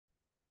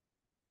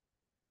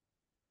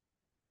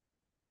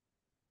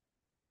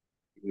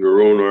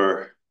We're on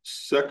our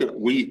second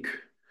week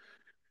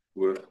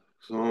with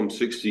Psalm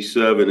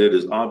 67. It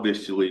is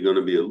obviously going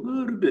to be a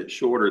little bit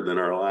shorter than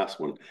our last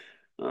one.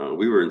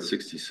 We were in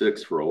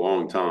 66 for a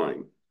long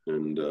time.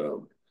 And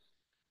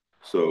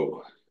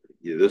so,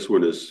 yeah, this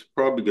one is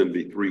probably going to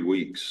be 3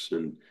 weeks.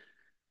 And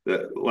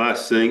that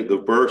last thing,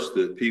 the verse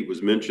that Pete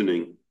was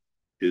mentioning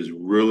is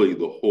really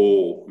the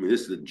whole, I mean,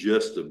 this is the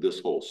gist of this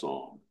whole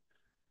psalm.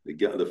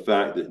 The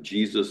fact that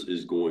Jesus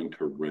is going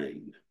to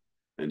reign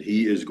and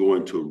he is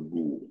going to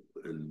rule.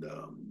 And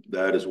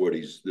that is what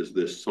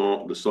this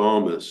psalm, the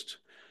psalmist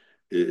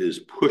is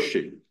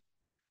pushing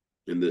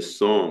in this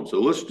psalm. So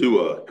let's do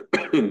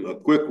a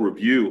quick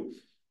review.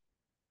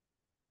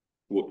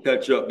 We'll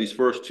catch up these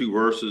first two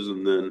verses,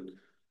 and then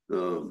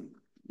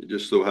it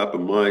just so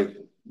happened my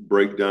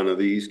breakdown of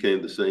these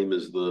came the same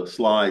as the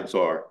slides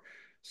are.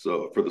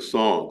 So for the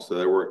song, so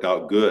that worked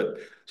out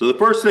good. So the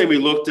first thing we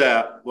looked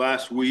at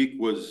last week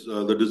was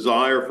the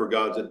desire for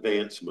God's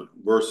advancement,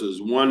 verses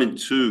 1 and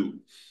 2.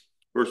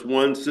 Verse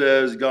 1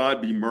 says,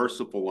 God be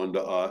merciful unto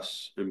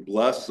us and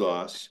bless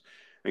us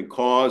and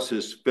cause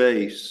his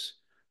face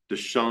to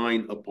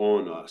shine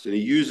upon us. And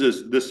he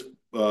uses this,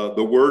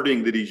 the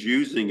wording that he's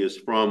using is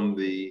from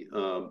the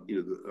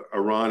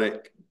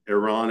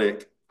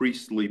Aaronic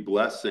priestly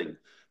blessing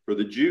for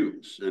the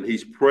Jews. And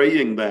he's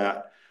praying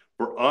that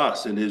for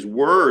us, and his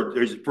word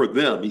is for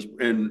them.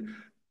 And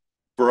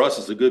for us,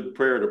 it's a good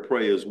prayer to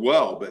pray as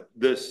well. But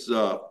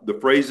the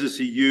phrases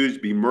he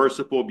used: be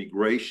merciful, be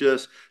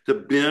gracious, to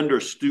bend or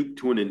stoop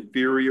to an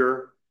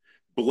inferior,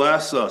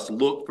 bless us,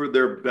 look for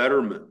their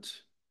betterment,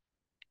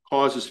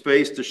 cause his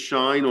face to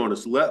shine on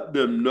us, let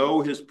them know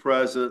his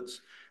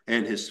presence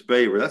and his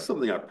favor. That's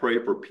something I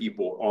pray for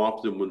people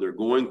often when they're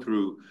going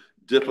through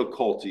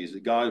difficulties,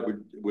 that God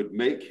would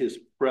make his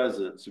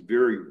presence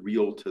very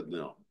real to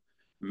them,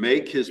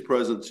 make his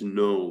presence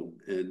known.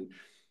 And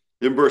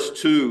in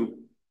verse 2,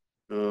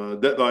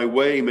 that thy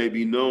way may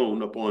be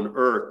known upon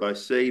earth, thy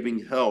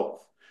saving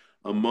health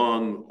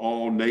among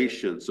all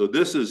nations. So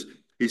this is,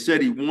 he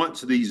said he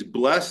wants these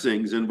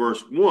blessings in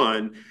verse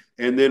 1,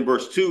 and then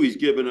verse 2, he's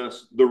given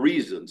us the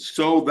reasons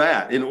so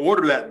that in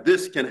order that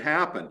this can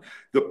happen,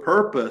 the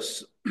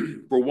purpose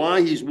for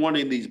why he's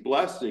wanting these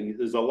blessings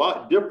is a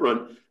lot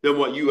different than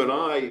what you and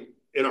I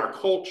in our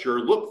culture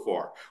look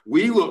for.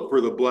 We look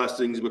for the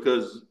blessings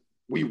because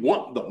we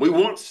want them. We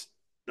want,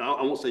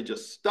 I won't say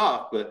just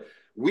stuff, but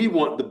we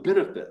want the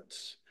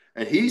benefits.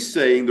 And he's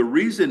saying the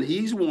reason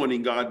he's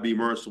wanting God to be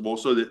merciful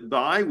so that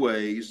thy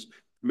ways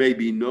may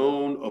be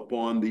known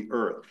upon the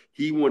earth.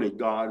 He wanted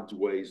God's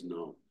ways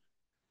known.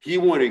 He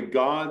wanted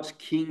God's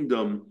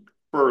kingdom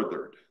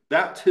furthered.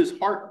 That's his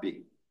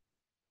heartbeat.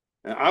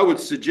 And I would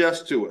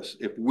suggest to us,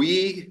 if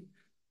we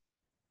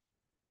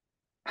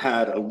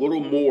had a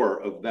little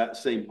more of that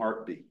same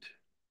heartbeat,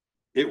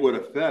 it would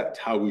affect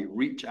how we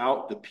reach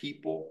out to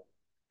people.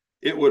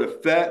 It would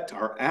affect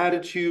our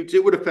attitudes.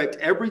 It would affect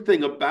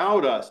everything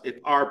about us if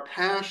our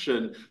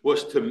passion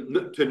was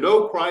to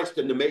know Christ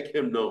and to make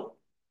him known.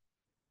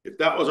 If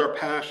that was our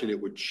passion, it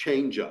would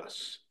change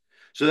us.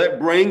 So that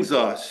brings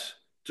us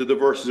to the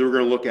verses we're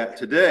going to look at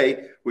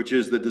today, which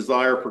is the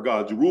desire for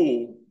God's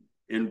rule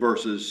in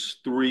verses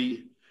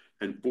 3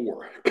 and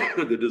 4.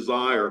 The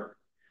desire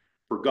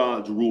for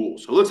God's rule.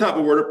 So let's have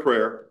a word of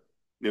prayer,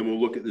 and we'll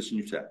look at this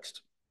new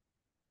text.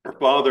 Our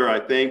Father,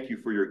 I thank you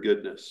for your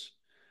goodness.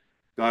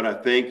 God, I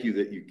thank you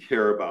that you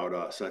care about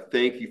us. I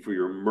thank you for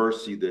your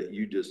mercy that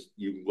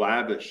you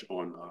lavish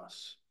on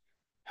us.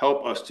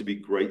 Help us to be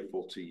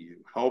grateful to you.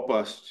 Help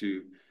us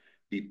to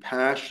be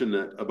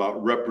passionate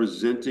about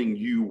representing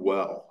you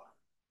well.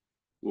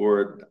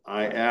 Lord,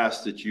 I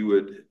ask that you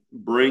would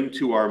bring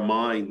to our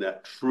mind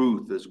that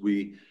truth as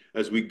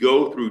we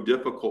go through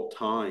difficult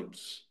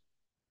times.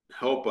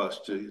 Help us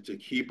to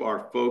keep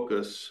our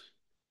focus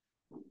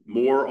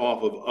more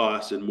off of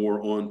us and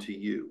more onto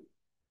you.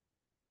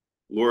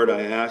 Lord,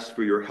 I ask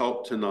for your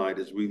help tonight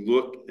as we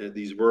look at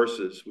these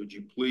verses. Would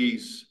you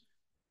please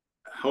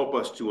help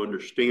us to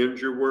understand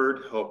your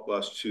word, help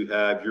us to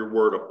have your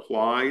word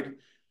applied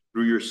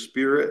through your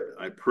spirit.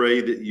 I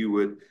pray that you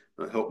would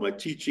help my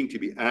teaching to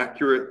be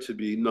accurate, to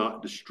be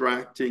not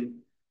distracting.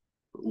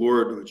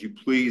 Lord, would you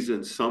please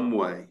in some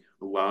way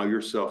allow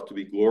yourself to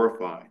be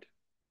glorified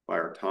by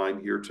our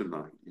time here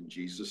tonight. In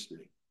Jesus'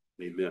 name,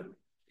 amen.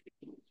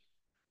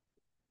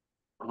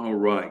 All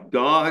right,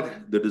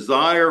 God, the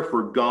desire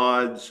for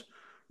God's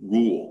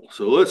rule.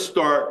 So let's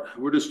start,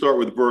 we're going to start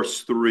with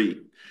verse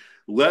 3.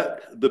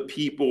 Let the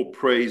people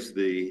praise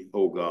thee,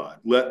 O God.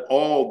 Let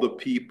all the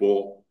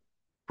people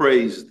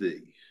praise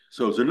thee.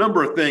 So there's a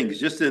number of things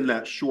just in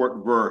that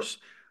short verse.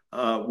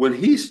 When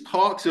he's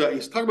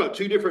talking about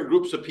two different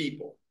groups of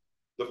people.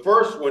 The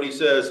first one, he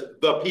says,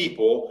 the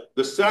people.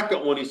 The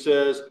second one, he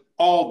says,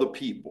 all the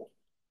people.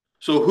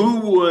 So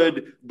who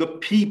would the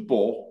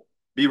people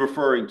be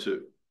referring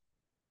to?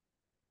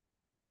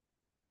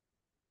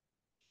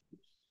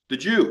 The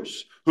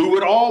Jews. Who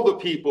would all the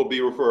people be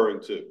referring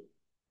to?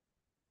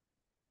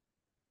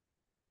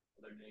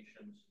 Other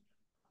nations.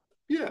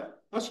 Yeah,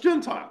 that's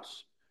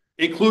Gentiles.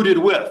 included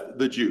with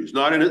the Jews,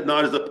 not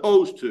as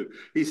opposed to.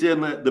 He said,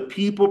 let the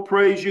people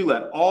praise you,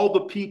 let all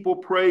the people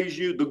praise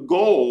you. The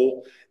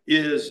goal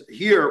is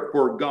here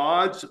for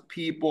God's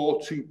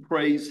people to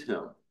praise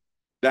him.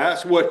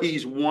 That's what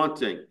he's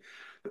wanting.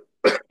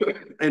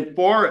 And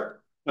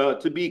for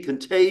it to be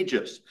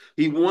contagious,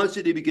 he wants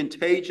it to be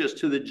contagious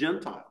to the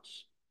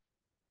Gentiles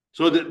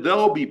so that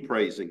they'll be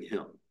praising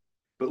him.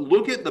 But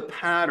look at the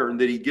pattern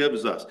that he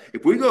gives us.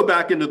 If we go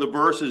back into the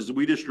verses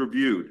we just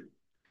reviewed,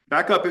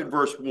 back up at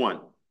verse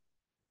 1,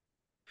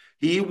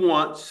 he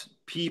wants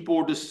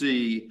people to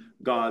see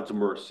God's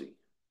mercy.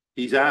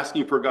 He's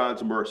asking for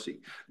God's mercy.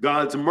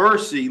 God's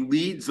mercy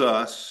leads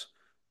us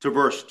to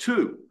verse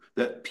 2,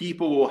 that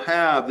people will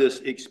have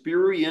this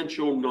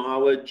experiential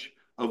knowledge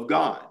of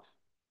God.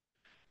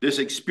 This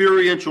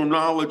experiential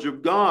knowledge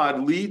of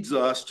God leads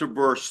us to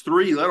verse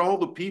 3, let all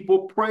the people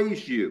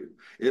praise you.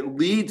 It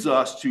leads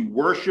us to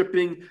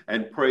worshiping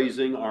and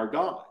praising our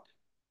God.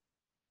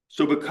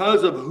 So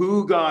because of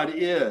who God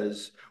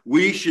is,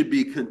 we should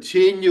be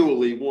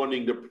continually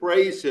wanting to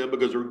praise him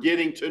because we're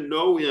getting to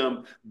know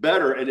him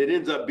better, and it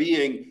ends up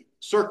being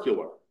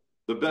circular.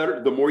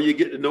 The more you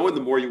get to know him,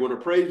 the more you want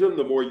to praise him,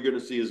 the more you're going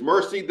to see his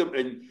mercy,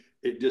 and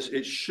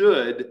it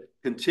should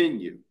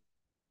continue.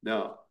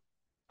 Now,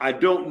 I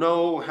don't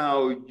know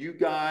how you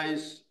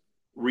guys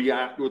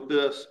react with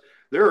this.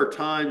 There are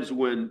times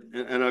when,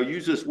 and I'll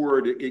use this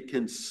word, it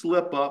can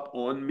slip up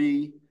on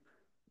me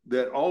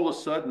that all of a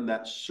sudden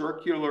that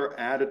circular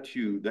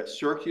attitude, that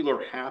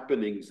circular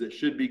happenings that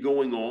should be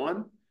going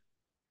on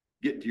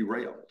get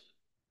derailed.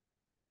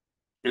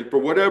 And for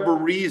whatever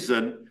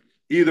reason,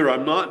 either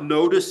I'm not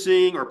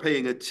noticing or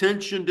paying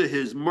attention to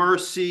his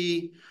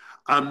mercy.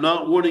 I'm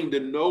not wanting to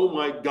know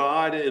my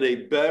God in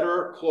a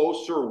better,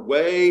 closer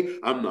way.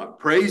 I'm not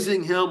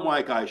praising him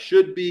like I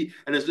should be.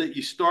 And as that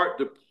you start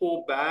to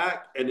pull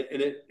back, and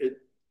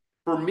it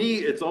for me,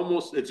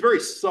 it's very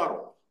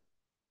subtle.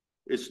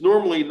 It's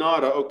normally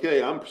not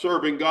okay, I'm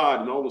serving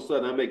God, and all of a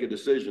sudden I make a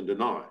decision to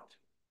not.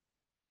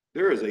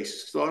 There is a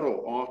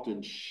subtle,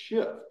 often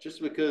shift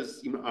just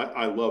because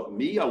I love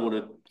me, I want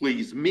to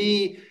please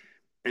me,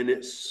 and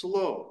it's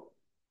slow.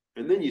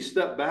 And then you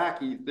step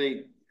back and you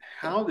think,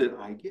 how did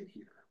I get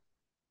here?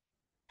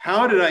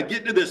 How did I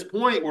get to this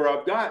point where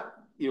I've got,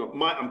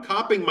 I'm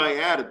copying my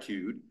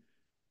attitude.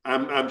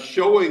 I'm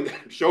showing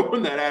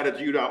that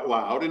attitude out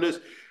loud. And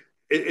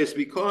it's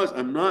because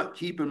I'm not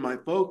keeping my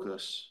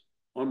focus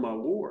on my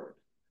Lord.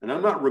 And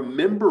I'm not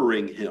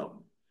remembering him.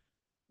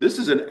 This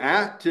is an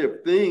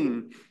active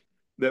thing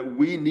that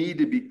we need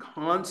to be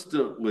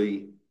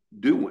constantly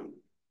doing.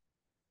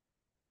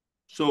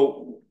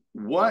 So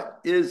what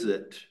is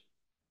it?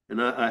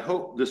 And I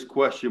hope this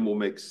question will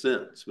make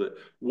sense, but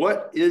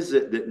what is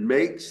it that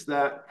makes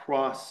that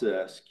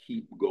process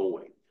keep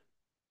going?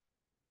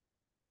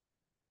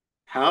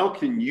 How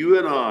can you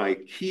and I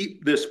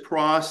keep this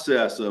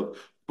process of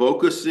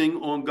focusing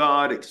on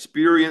God,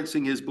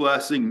 experiencing his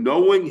blessing,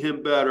 knowing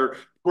him better,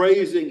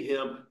 praising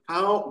him?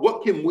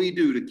 What can we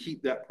do to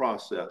keep that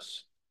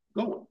process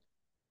going?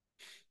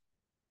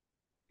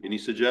 Any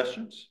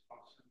suggestions?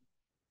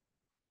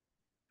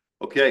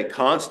 Okay,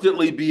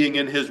 constantly being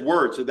in his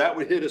word. So that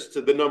would hit us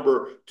to the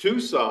number 2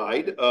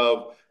 side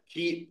of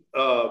keep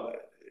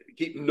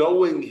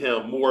knowing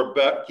him more,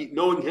 keep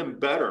knowing him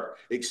better,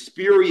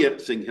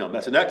 experiencing him.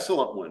 That's an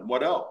excellent one.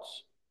 What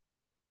else?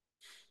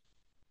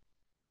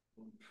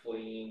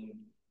 Fleeing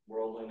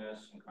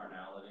worldliness and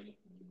carnality.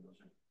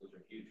 Those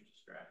are huge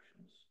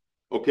distractions.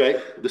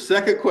 Okay. The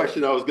second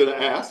question I was going to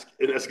ask,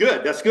 and that's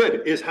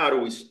good, is how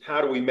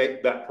do we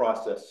make that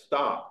process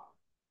stop?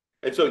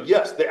 And so,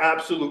 yes, the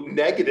absolute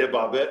negative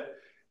of it,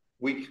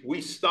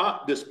 we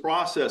stop this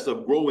process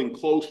of growing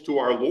close to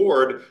our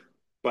Lord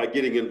by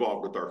getting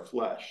involved with our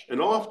flesh. And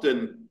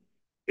often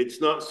it's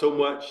not so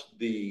much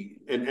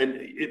and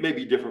it may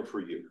be different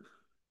for you.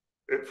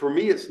 For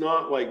me, it's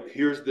not like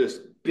here's this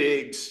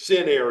big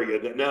sin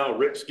area that now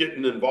Rick's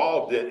getting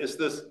involved in. It's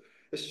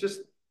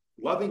just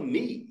loving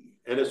me.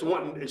 And it's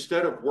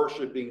instead of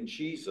worshiping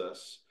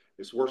Jesus,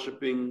 it's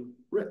worshiping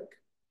Rick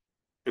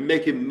and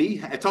making me,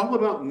 it's all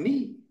about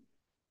me.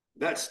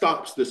 That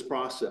stops this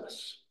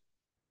process.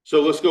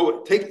 So let's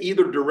go take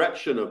either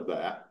direction of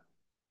that.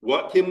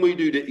 What can we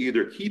do to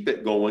either keep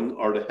it going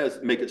or to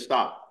make it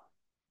stop?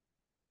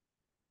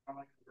 I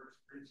like the verse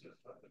 3 says,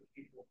 let the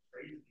people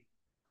praise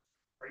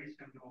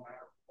him no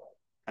matter what.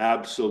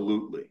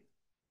 Absolutely.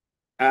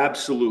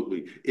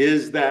 Absolutely.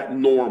 Is that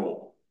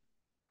normal?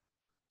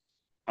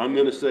 I'm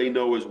going to say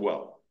no as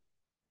well.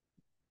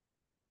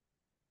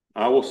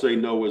 I will say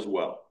no as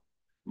well.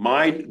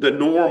 The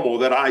normal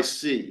that I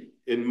see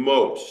in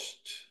most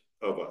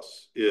of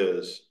us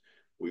is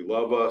we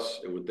love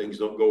us, and when things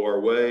don't go our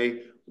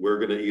way, we're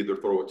going to either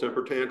throw a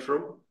temper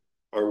tantrum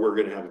or we're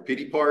going to have a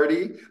pity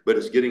party, but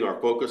it's getting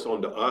our focus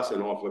onto us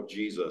and off of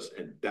Jesus,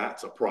 and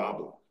that's a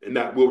problem, and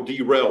that will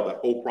derail that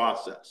whole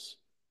process.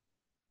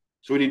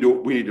 So we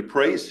need to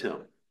praise him,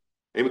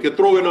 and we can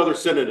throw in other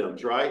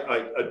synonyms, right?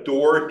 Like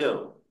adore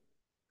him,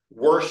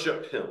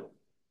 worship him.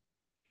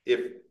 If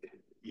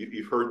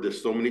You've heard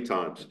this so many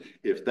times.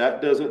 If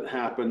that doesn't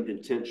happen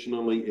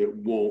intentionally, it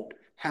won't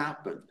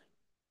happen.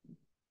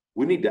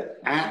 We need to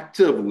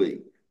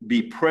actively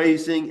be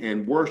praising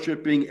and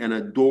worshiping and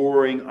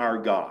adoring our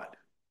God.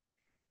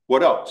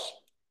 What else?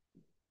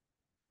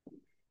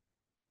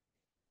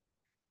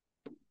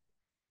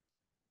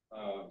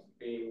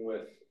 Being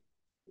with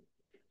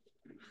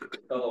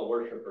fellow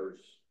worshipers,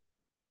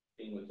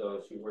 being with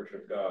those who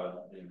worship God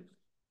is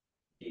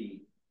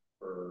key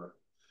for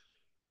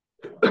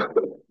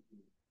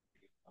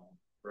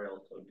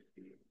relative.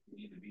 You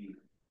need to be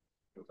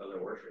with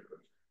other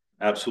worshipers.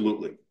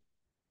 Absolutely.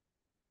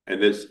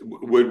 And this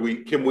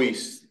can we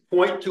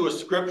point to a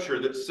scripture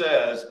that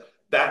says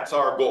that's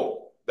our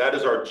goal? That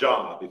is our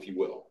job, if you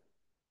will.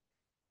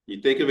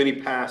 You think of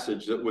any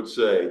passage that would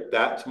say,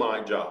 that's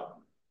my job.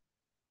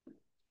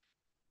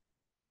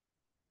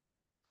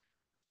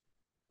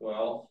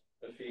 Well,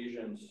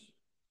 Ephesians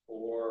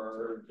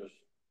 4, just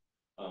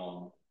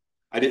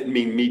I didn't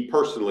mean me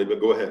personally, but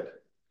go ahead.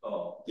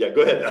 oh Yeah,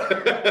 go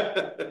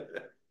ahead.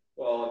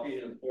 well,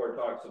 Ephesians 4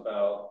 talks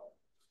about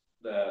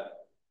that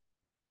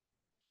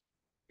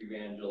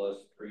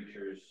evangelists,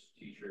 preachers,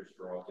 teachers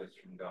draw gifts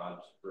from God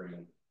to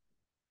bring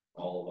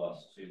all of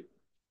us to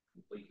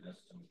completeness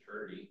and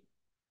maturity.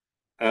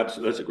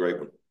 Absolutely, that's a great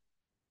one.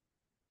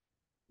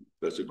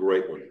 That's a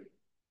great one.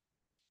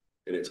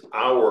 And it's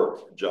our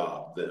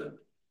job then.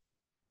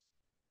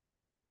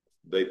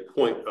 They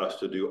point us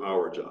to do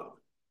our job.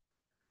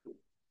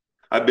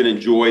 I've been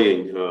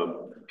enjoying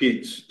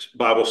Pete's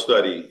Bible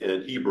study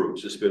in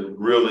Hebrews. It's been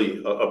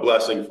really a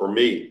blessing for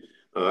me.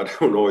 I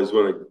don't always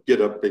want to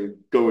get up and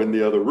go in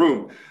the other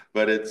room,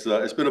 but it's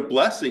been a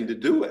blessing to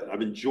do it.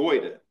 I've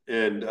enjoyed it.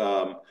 And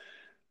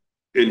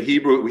in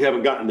Hebrew, we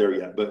haven't gotten there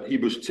yet, but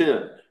Hebrews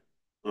 10,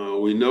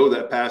 we know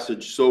that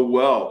passage so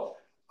well.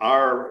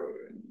 I've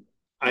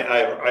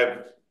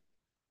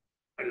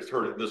I just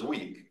heard it this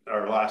week,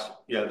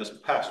 this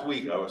past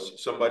week.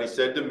 Somebody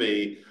said to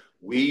me,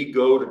 we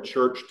go to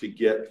church to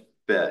get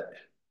fed.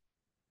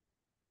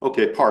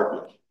 Okay,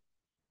 partly.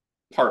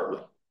 Partly.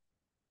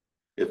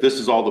 If this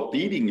is all the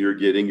feeding you're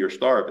getting, you're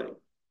starving.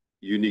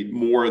 You need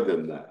more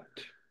than that.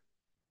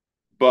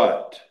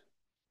 But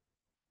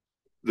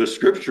the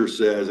scripture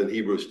says in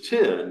Hebrews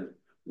 10,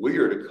 we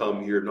are to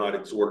come here not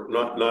exhort,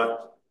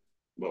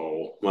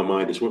 oh, my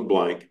mind just went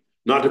blank,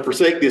 not to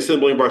forsake the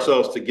assembling of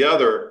ourselves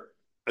together.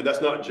 And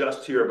that's not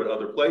just here, but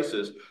other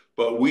places.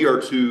 But we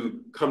are to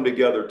come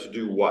together to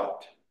do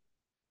what?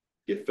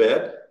 Get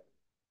fed?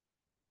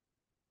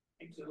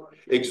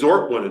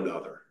 Exhort one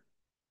another.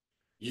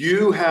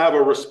 You have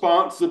a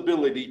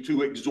responsibility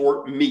to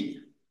exhort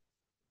me.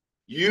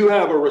 You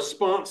have a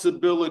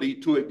responsibility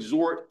to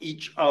exhort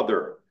each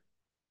other.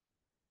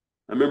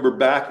 I remember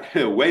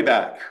way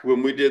back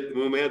when we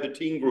had the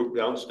teen group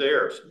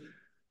downstairs.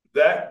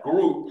 That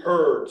group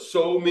heard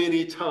so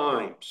many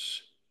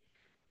times,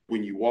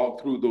 when you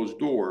walk through those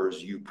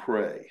doors, you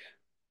pray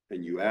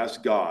and you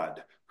ask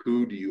God,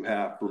 who do you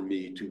have for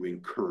me to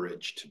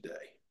encourage today?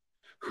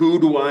 Who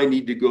do I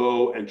need to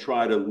go and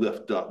try to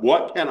lift up?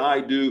 What can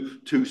I do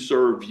to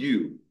serve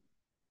you?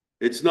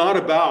 It's not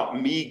about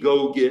me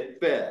go get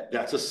fed.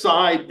 That's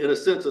in a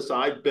sense, a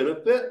side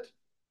benefit.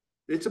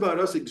 It's about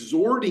us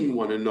exhorting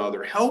one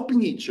another,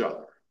 helping each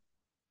other.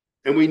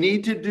 And we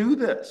need to do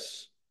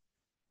this.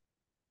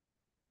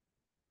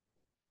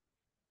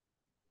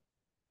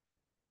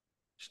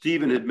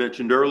 Stephen had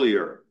mentioned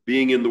earlier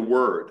being in the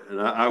Word,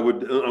 and I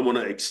want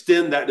to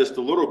extend that just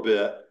a little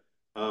bit.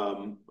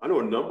 I know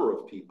a number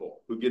of people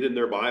who get in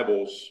their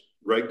Bibles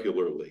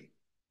regularly.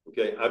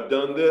 Okay, I've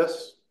done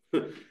this.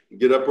 You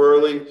get up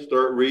early,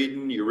 start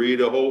reading, you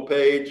read a whole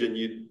page, and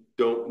you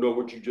don't know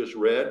what you just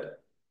read.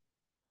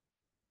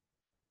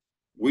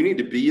 We need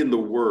to be in the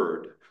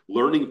Word,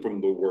 learning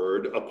from the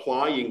Word,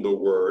 applying the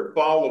Word,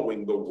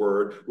 following the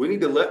Word. We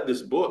need to let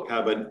this book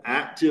have an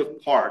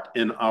active part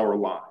in our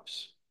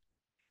lives.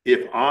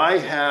 If I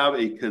have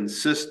a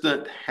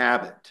consistent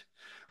habit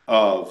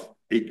of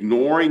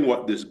ignoring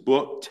what this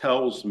book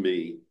tells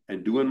me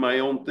and doing my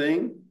own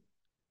thing,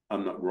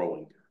 I'm not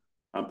growing.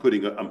 I'm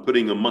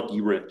putting a monkey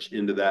wrench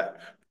into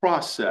that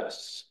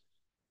process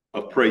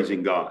of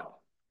praising God.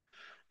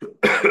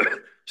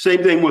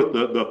 Same thing with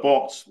the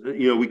false.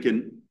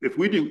 If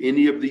we do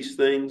any of these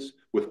things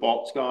with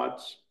false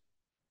gods,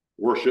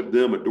 worship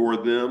them, adore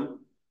them,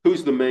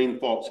 who's the main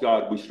false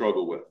god we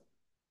struggle with?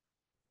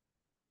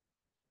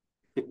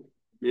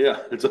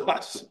 Yeah, it's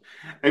us.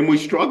 And we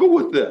struggle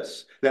with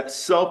this, that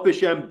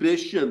selfish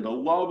ambition, the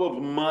love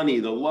of money,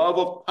 the love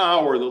of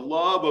power, the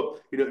love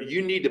of,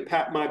 you need to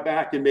pat my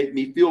back and make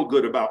me feel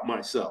good about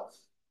myself.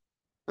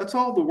 That's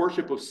all the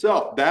worship of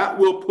self. That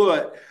will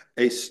put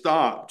a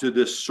stop to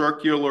this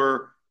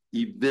circular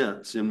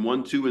events in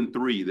 1, 2, and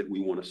 3 that we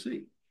want to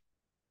see.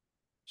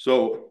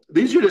 So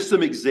these are just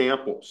some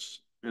examples,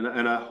 and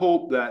I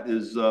hope that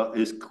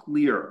is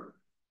clear.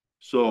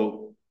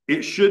 So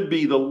it should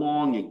be the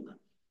longing.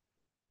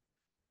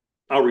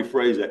 I'll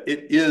rephrase that.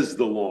 It is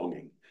the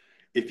longing.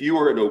 If you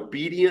are an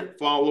obedient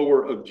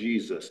follower of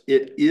Jesus,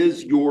 it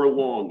is your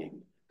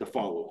longing to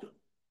follow him.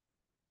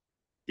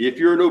 If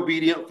you're an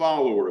obedient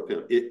follower of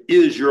him, it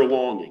is your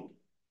longing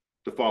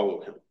to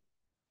follow him.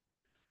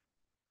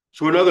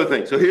 So another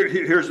thing. So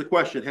here's the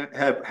question.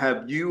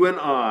 Have you and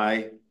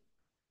I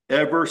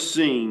ever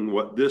seen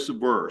what this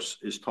verse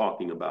is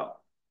talking about?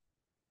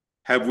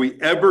 Have we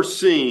ever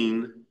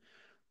seen,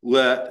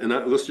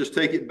 let's just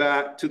take it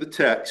back to the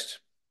text,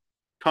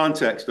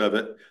 context of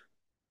it.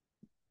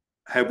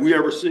 Have we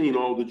ever seen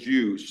all the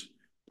Jews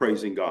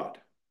praising God?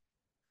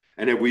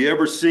 And have we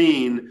ever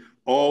seen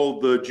all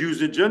the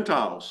Jews and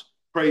Gentiles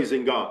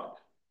praising God?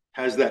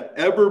 Has that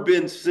ever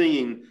been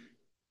seen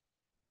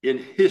in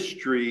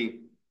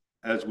history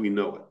as we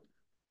know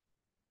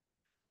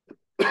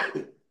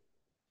it?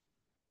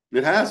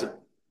 It hasn't.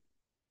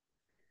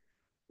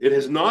 It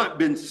has not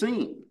been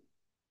seen.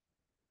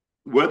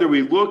 Whether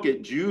we look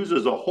at Jews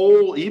as a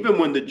whole, even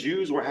when the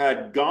Jews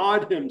had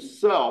God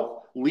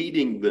himself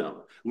leading them,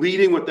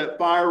 leading with that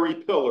fiery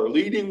pillar,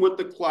 leading with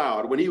the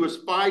cloud, when he was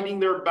fighting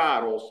their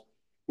battles,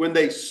 when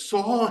they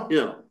saw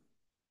him,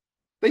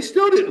 they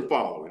still didn't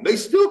follow him. They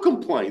still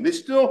complained. They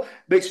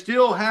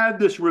still had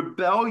this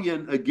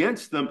rebellion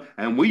against them.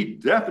 And we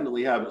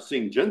definitely haven't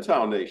seen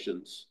Gentile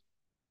nations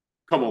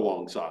come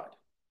alongside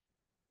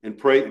and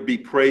be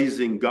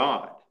praising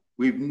God.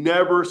 We've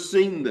never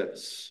seen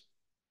this.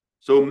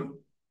 So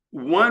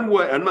one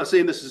way, I'm not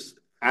saying this is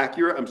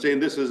accurate. I'm saying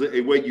this is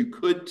a way you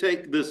could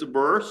take this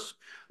verse.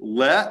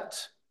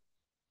 Let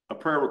a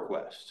prayer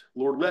request.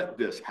 Lord, let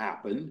this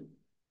happen.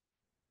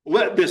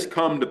 Let this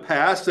come to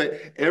pass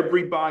that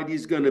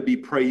everybody's going to be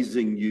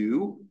praising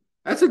you.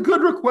 That's a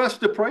good request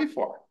to pray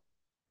for.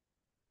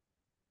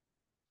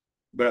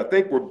 But I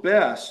think we're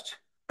best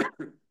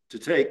to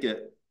take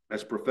it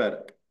as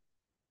prophetic.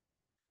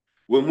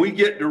 When we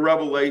get to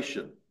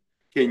Revelation,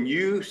 can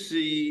you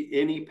see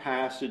any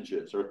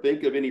passages or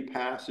think of any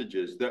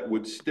passages that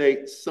would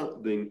state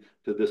something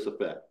to this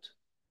effect?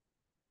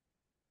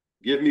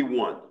 Give me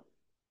one.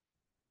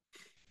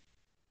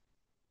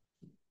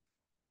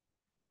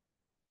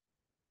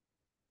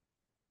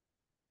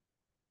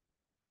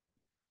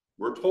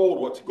 We're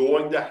told what's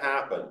going to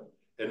happen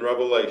in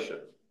Revelation.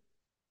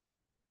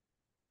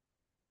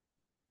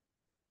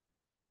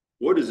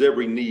 What is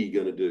every knee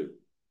going to do?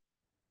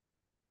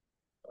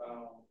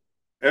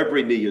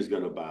 Every knee is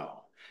going to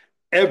bow.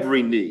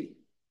 Every knee.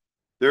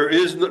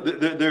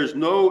 There's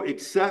no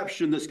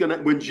exception that's going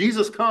to, when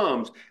Jesus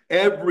comes,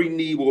 every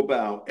knee will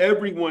bow.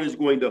 Everyone is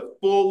going to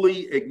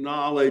fully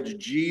acknowledge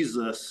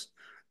Jesus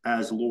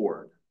as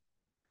Lord.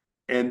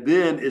 And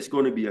then it's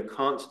going to be a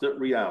constant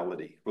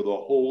reality for the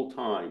whole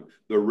time.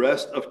 The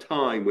rest of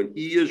time, when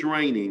he is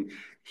reigning,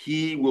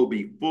 he will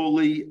be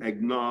fully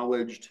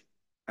acknowledged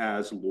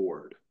as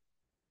Lord.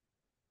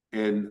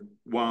 And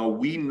while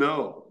we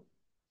know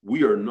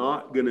we are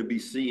not going to be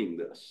seeing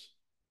this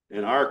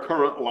in our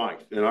current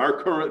life, in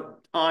our current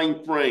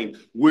time frame,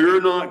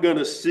 we're not going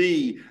to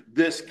see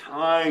this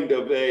kind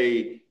of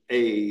a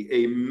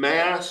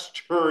mass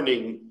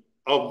turning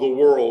of the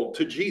world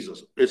to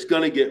Jesus. It's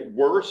going to get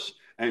worse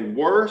and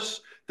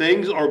worse.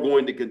 Things are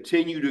going to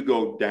continue to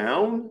go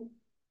down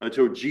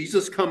until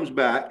Jesus comes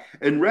back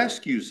and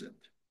rescues it.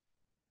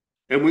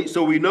 And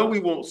so we know we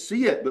won't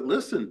see it, but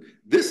listen,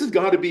 this has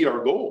got to be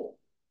our goal.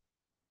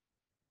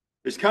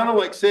 It's kind of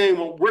like saying,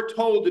 well, we're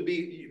told to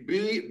be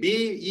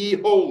ye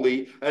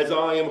holy as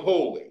I am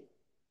holy.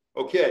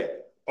 Okay,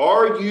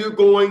 are you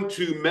going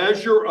to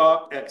measure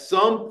up at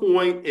some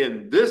point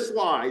in this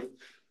life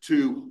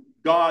to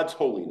God's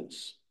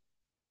holiness?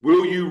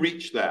 Will you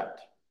reach that?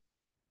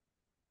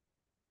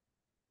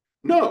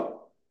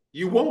 No,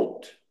 you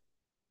won't.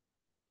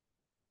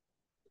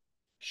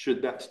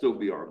 Should that still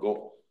be our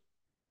goal?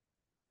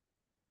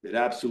 It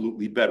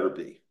absolutely better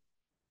be.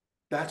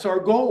 That's our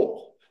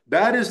goal.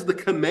 That is the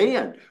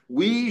command.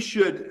 We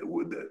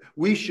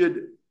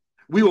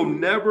will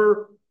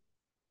never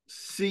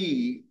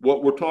see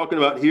what we're talking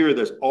about here.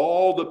 There's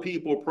all the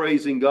people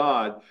praising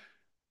God.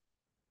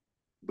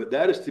 But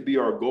that is to be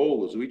our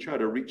goal as we try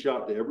to reach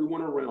out to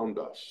everyone around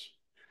us,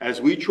 as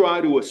we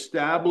try to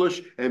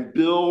establish and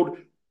build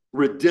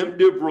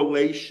redemptive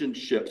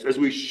relationships, as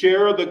we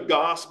share the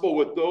gospel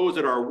with those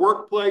in our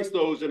workplace,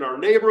 those in our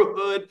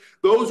neighborhood,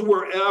 those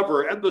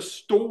wherever, at the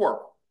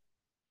store.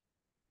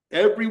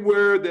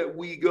 Everywhere that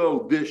we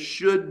go, this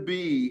should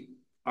be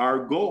our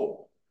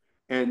goal.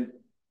 And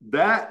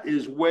that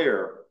is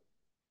where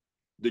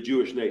the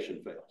Jewish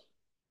nation failed.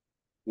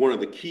 One of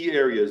the key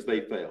areas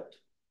they failed.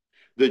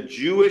 The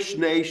Jewish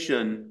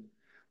nation,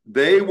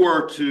 they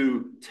were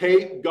to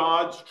take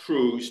God's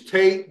truths,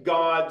 take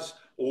God's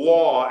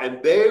law,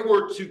 and they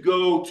were to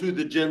go to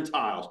the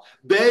Gentiles.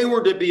 They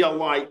were to be a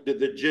light to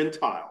the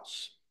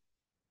Gentiles.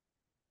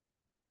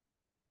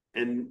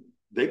 And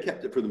they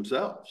kept it for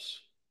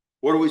themselves.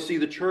 What do we see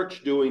the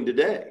church doing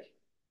today?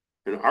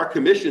 And our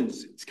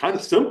commissions, it's kind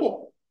of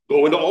simple.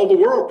 Go into all the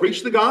world,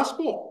 preach the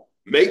gospel,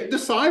 make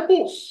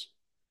disciples.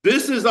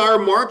 This is our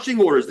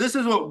marching orders. This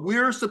is what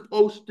we're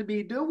supposed to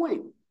be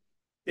doing.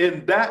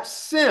 In that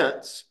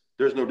sense,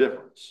 there's no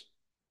difference.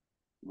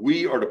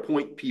 We are to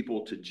point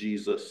people to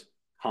Jesus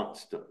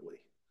constantly.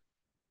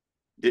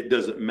 It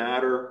doesn't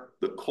matter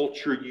the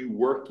culture you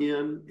work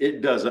in.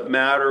 It doesn't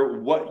matter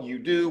what you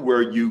do,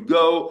 where you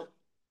go.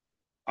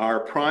 Our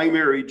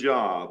primary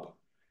job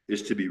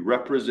is to be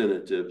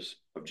representatives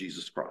of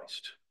Jesus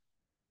Christ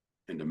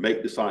and to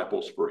make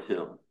disciples for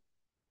him.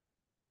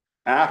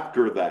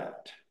 After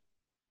that,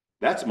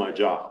 that's my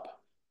job.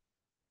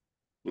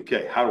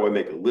 Okay, how do I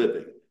make a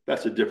living?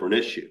 That's a different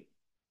issue.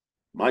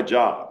 My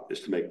job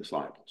is to make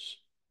disciples.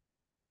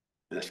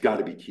 And that's got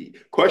to be key.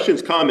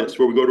 Questions, comments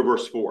before we go to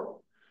verse 4.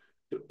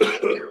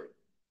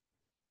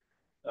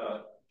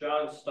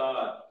 John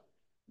Stott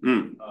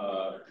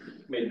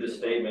made this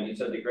statement. He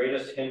said, the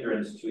greatest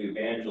hindrance to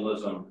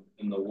evangelism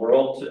in the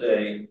world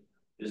today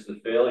is the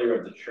failure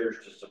of the church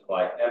to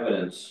supply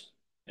evidence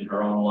in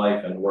her own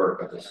life and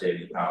work of the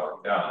saving power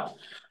of God.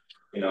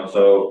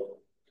 So,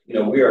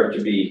 we are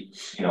to be,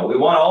 we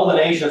want all the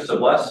nations to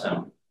bless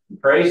him,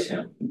 and praise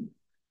him.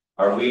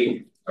 Are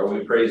we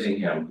praising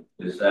him?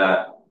 Is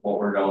that what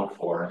we're known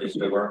for? Is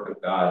the work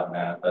of God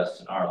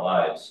manifest in our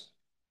lives?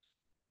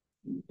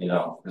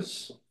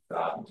 Because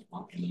God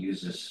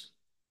uses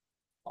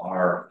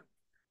our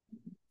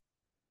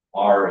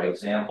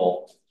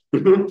example.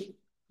 The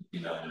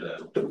kind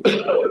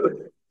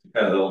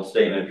of the old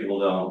statement: people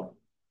don't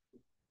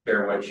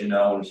care what you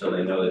know until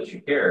they know that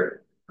you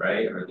care,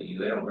 right? Or they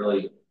don't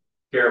really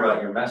care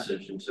about your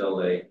message until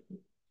they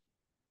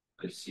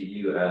see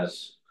you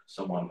as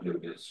someone who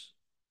is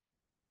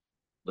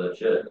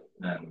legit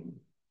and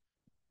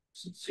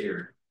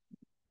sincere.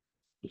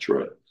 That's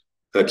right.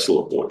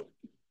 Excellent point.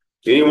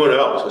 Anyone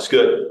else? That's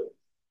good.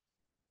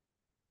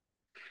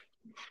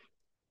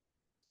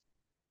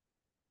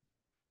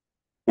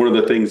 One of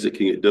the things that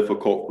can get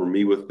difficult for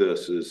me with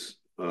this is,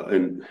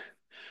 and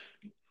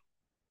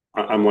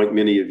I'm like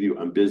many of you,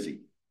 I'm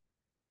busy.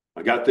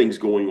 I got things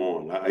going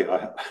on.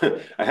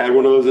 I had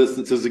one of those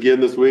instances again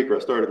this week where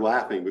I started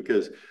laughing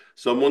because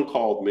someone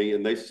called me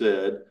and they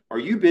said, "Are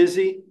you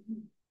busy?"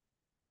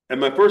 And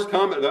my first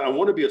comment, I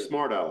want to be a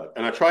smart aleck,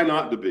 and I try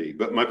not to be,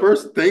 but my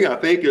first thing I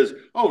think is,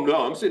 "Oh no,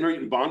 I'm sitting here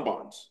eating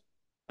bonbons.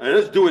 And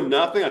it's doing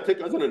nothing. I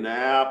was in a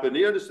nap, and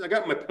I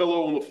got my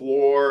pillow on the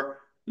floor.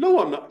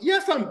 No, I'm not.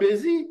 Yes, I'm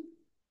busy,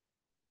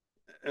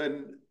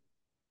 and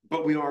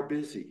but we are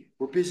busy.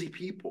 We're busy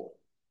people.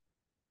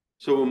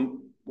 So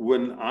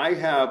when I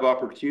have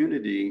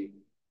opportunity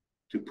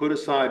to put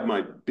aside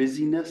my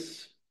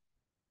busyness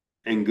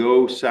and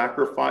go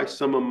sacrifice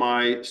some of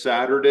my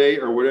Saturday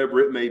or whatever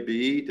it may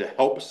be to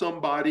help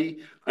somebody,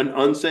 an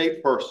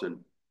unsafe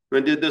person. I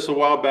did this a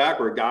while back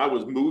where a guy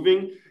was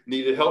moving,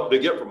 needed help to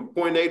get from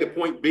point A to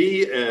point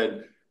B,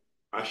 and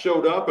I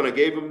showed up and I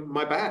gave him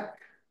my bag.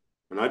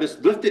 And I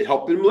just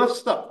helped him lift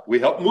stuff. We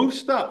helped move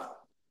stuff.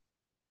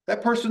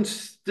 That person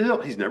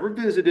he's never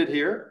visited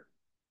here,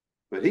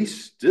 but he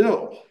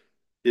still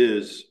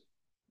is,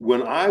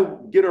 when I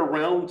get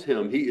around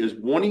him, he is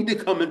wanting to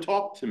come and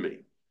talk to me.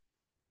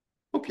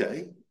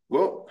 Okay,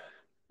 well,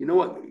 you know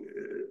what?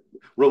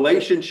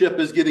 Relationship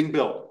is getting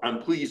built.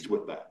 I'm pleased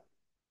with that.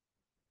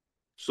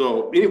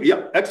 So, anyway,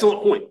 yeah,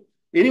 excellent point.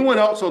 Anyone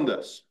else on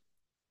this?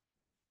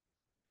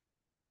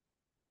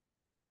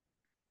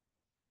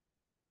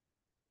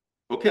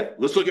 Okay,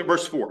 let's look at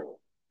verse 4.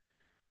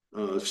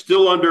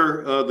 Still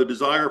under the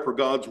desire for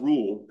God's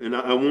rule, and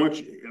I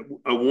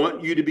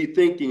want you to be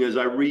thinking as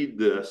I read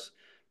this,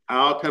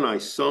 how can I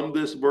sum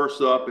this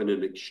verse up in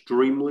an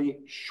extremely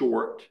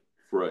short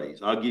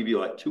phrase? I'll give you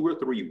like 2 or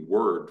 3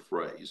 word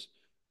phrase.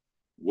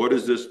 What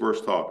is this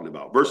verse talking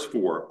about? Verse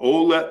 4,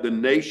 "Oh, let the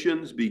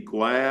nations be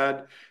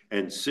glad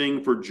and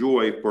sing for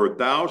joy, for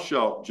thou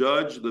shalt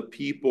judge the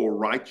people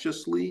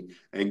righteously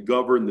and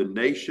govern the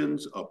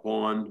nations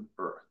upon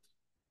earth."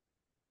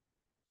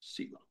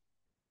 Selah.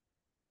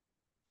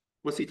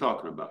 What's he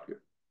talking about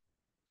here?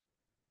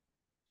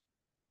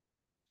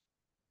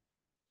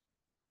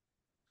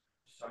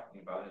 He's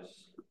talking about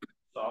his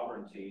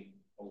sovereignty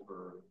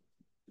over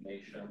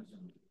nations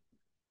and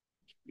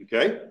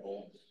Okay.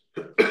 peoples.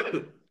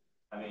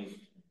 I mean,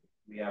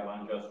 we have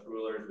unjust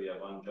rulers, we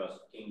have unjust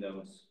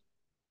kingdoms,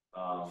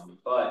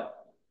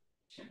 but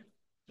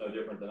no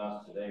different than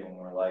us today when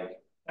we're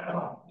like,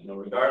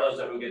 regardless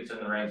of who gets in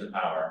the reins of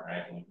power,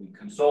 right? We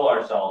console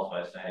ourselves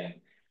by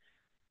saying,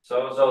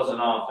 so-and-so's in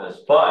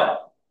office,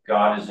 but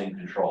God is in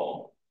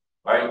control,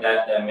 right?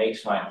 That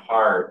makes my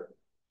heart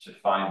to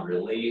find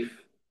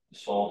relief, the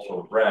soul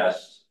to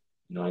rest,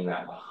 knowing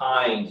that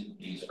behind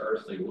these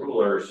earthly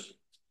rulers,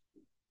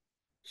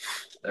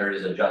 there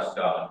is a just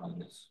God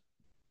who is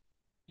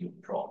in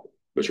control.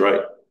 That's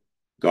right.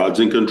 God's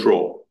in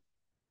control.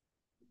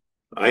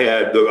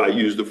 I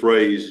used the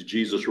phrase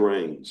Jesus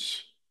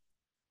reigns.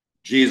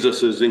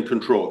 Jesus is in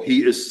control.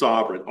 He is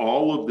sovereign.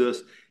 All of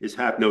this is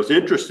happening. Now, it's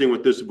interesting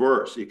with this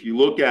verse. If you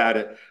look at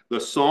it, the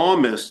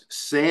psalmist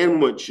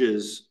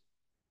sandwiches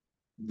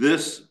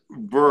this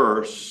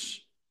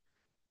verse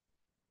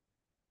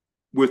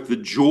with the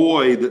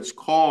joy that's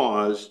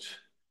caused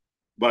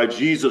by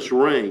Jesus'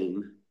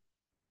 reign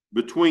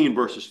between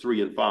verses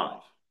 3 and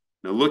 5.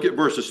 Now look at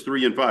verses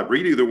 3 and 5.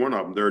 Read either one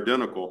of them. They're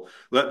identical.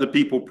 Let the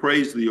people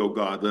praise thee, O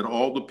God. Let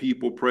all the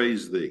people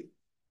praise thee.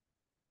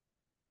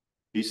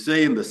 He's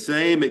saying the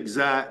same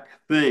exact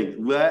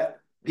thing. Let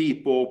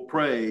people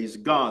praise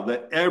God.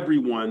 Let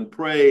everyone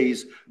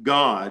praise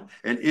God.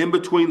 And in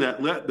between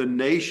that, let the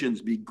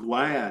nations be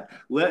glad.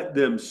 Let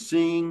them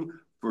sing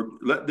for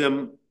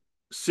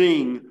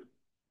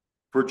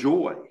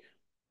joy.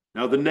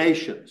 Now, the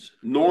nations,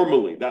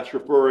 normally that's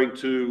referring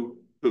to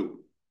who?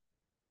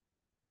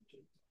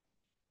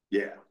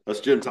 Yeah, us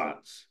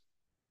Gentiles.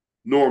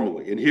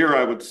 Normally. And here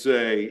I would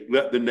say,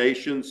 let the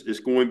nations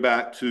is going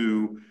back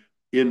to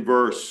in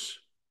verse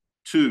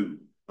 2,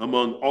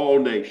 among all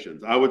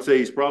nations. I would say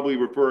he's probably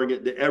referring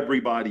it to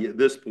everybody at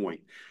this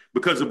point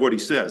because of what he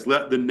says.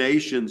 Let the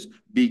nations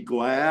be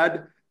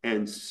glad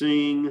and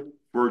sing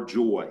for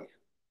joy.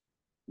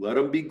 Let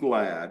them be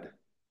glad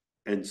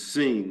and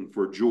sing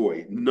for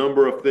joy.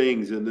 Number of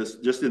things in this,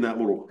 just in that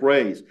little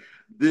phrase.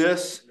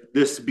 This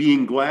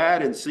being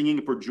glad and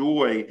singing for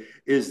joy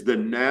is the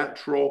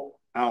natural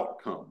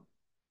outcome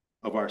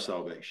of our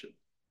salvation.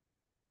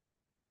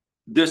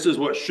 This is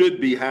what should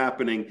be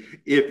happening.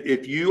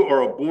 If you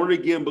are a born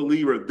again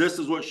believer, this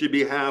is what should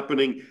be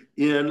happening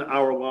in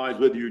our lives.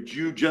 Whether you're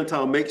Jew,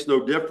 Gentile, makes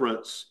no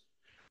difference.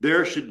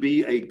 There should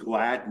be a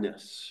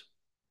gladness.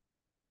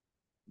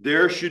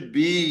 There should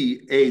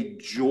be a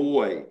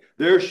joy.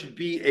 There should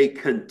be a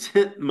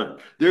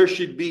contentment. There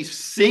should be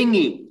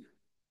singing.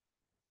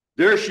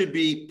 There should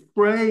be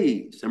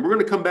praise. And we're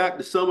going to come back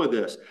to some of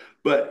this.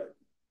 But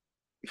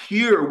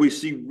here we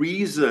see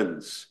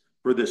reasons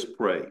for this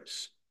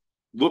praise.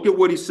 Look at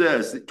what he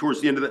says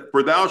towards the end of that.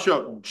 For thou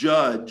shalt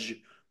judge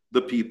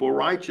the people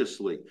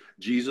righteously.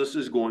 Jesus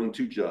is going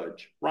to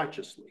judge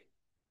righteously.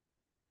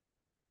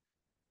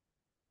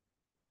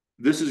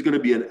 This is going to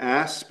be an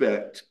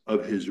aspect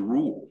of his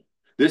rule.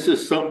 This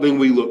is something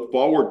we look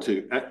forward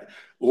to.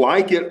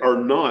 Like it or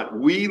not,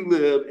 we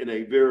live in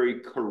a very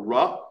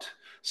corrupt,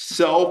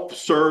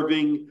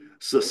 self-serving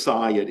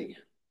society.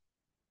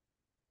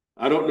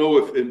 I don't know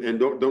if, and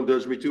don't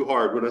judge me too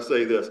hard when I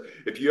say this.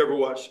 If you ever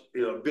watch,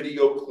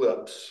 video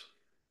clips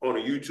on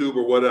a YouTube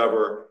or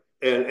whatever,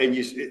 and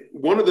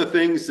one of the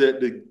things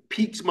that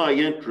piques my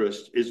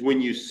interest is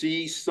when you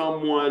see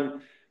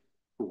someone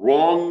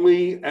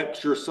wrongly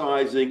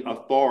exercising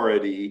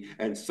authority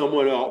and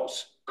someone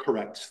else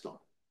corrects them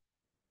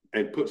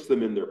and puts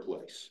them in their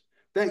place.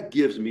 That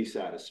gives me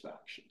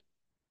satisfaction.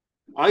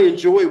 I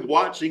enjoy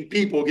watching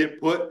people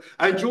get put,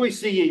 I enjoy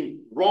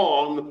seeing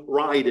wrong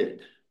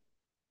righted.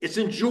 It's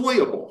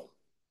enjoyable.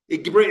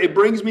 It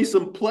brings me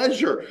some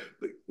pleasure.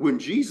 But when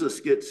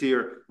Jesus gets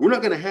here, we're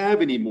not going to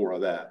have any more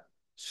of that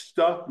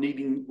stuff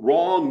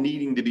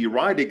needing to be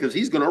righted because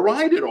he's going to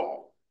right it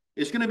all.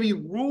 It's going to be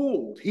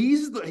ruled.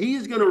 He's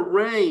going to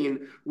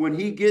reign when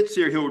he gets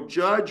here. He'll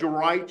judge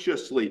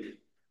righteously.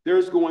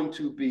 There's going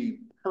to be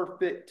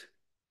perfect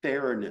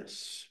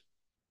fairness.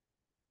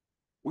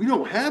 We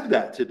don't have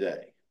that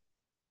today.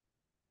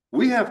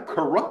 We have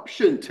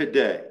corruption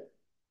today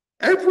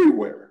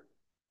everywhere.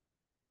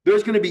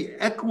 There's going to be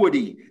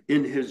equity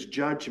in his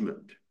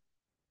judgment.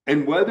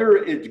 And whether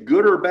it's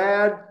good or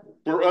bad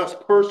for us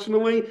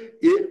personally,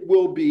 it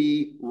will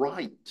be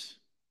right.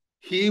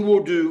 He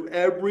will do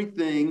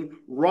everything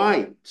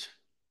right.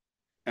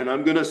 And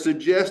I'm going to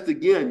suggest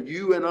again,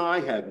 you and I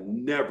have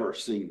never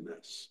seen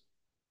this.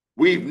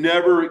 We've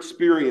never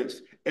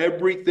experienced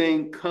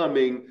everything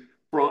coming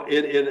from,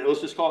 and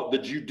let's just call it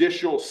the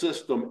judicial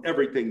system,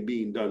 everything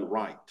being done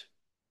right.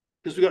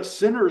 Because we got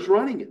sinners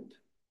running it.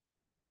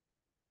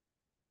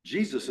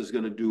 Jesus is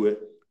going to do it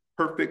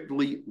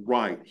perfectly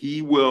right.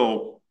 He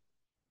will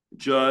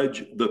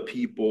judge the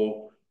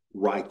people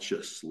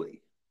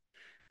righteously.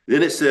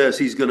 Then it says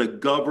he's going to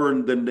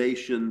govern the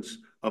nations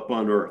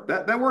upon earth.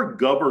 That word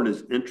govern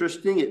is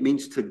interesting. It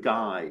means to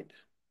guide,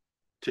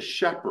 to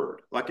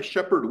shepherd, like a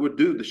shepherd would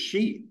do the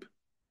sheep.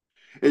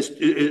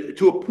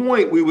 To a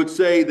point, we would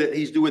say that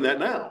he's doing that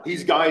now.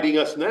 He's guiding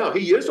us now.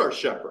 He is our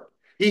shepherd.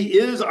 He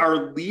is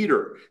our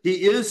leader.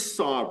 He is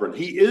sovereign.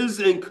 He is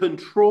in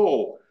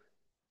control.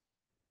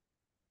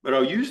 But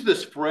I'll use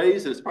this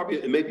phrase, and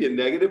it may be a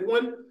negative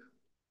one.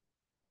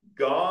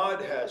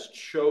 God has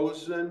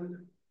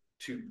chosen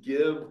to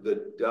give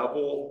the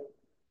devil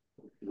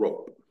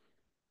rope,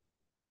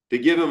 to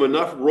give him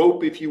enough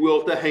rope, if you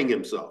will, to hang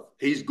himself.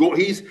 He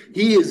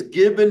has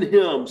given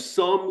him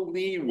some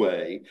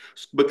leeway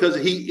because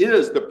he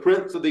is the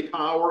prince of the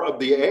power of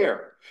the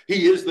air.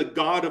 He is the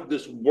God of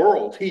this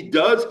world. He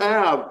does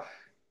have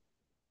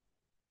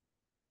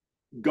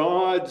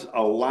God's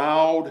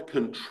allowed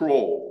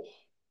control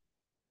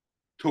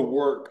to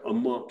work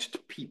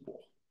amongst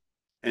people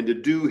and to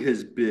do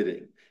his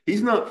bidding.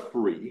 He's not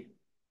free.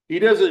 He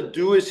doesn't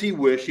do as he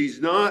wishes.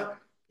 He's not,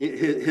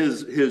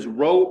 his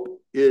rope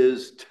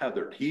is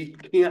tethered. He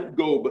can't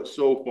go but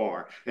so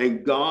far.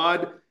 And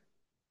God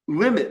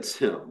limits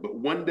him. But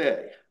one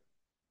day,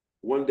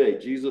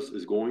 Jesus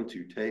is going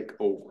to take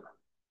over.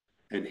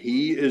 And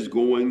he is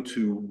going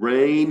to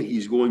reign.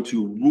 He's going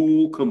to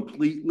rule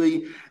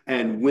completely.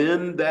 And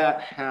when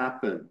that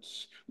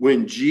happens,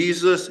 when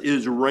Jesus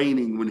is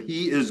reigning, when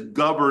he is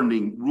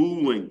governing,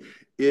 ruling,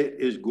 it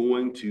is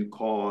going to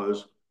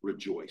cause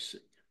rejoicing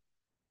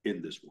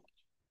in this world.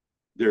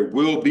 There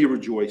will be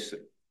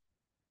rejoicing.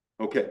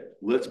 Okay,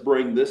 let's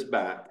bring this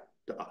back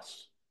to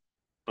us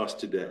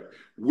today.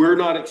 We're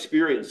not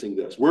experiencing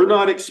this. We're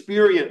not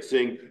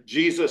experiencing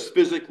Jesus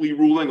physically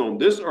ruling on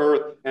this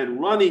earth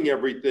and running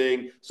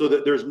everything so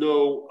that there's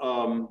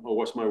no,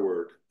 what's my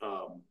word?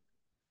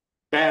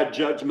 Bad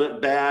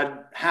judgment,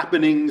 bad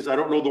happenings. I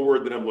don't know the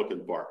word that I'm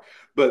looking for,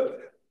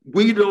 but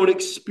we don't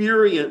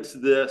experience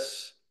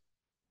this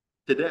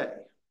today.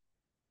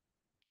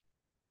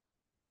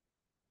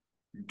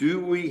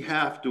 Do we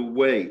have to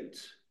wait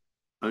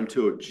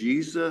until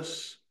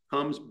Jesus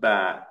comes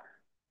back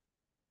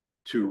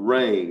to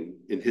reign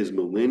in his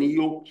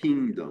millennial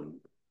kingdom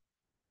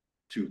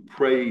to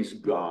praise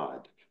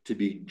God, to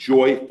be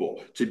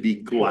joyful, to be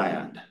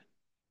glad?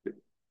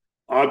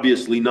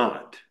 Obviously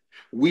not.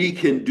 We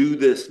can do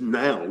this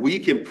now. We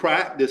can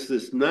practice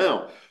this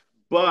now.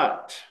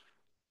 But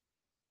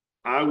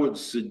I would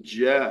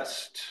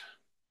suggest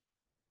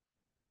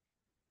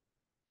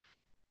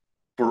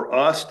for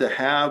us to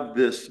have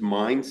this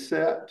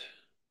mindset,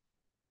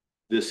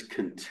 this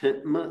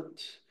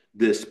contentment,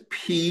 this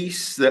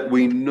peace that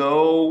we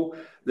know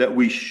that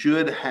we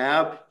should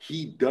have,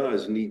 he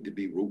does need to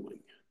be ruling.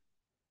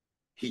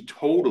 He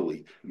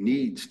totally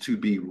needs to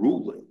be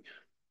ruling.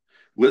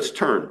 Let's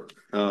turn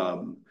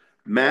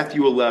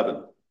Matthew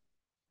 11,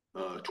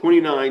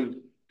 29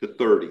 to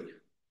 30.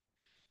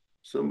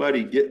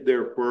 Somebody get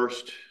there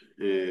first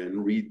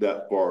and read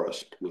that for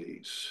us,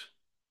 please.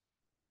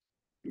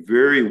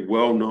 Very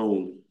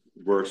well-known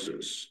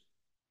verses.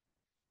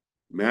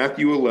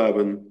 Matthew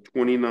 11,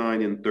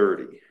 29 and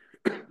 30.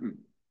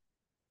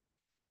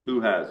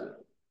 Who has it?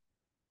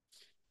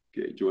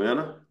 Okay,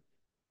 Joanna?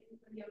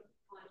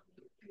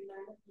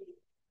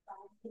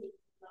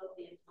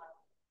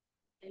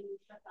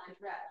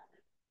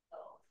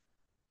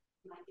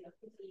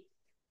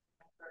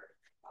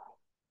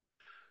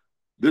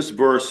 These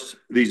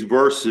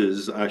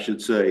verses, I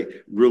should say,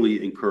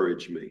 really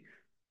encourage me.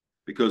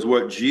 Because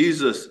what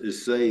Jesus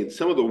is saying,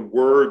 some of the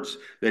words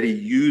that he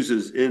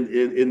uses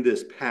in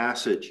this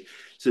passage,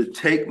 to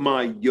take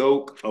my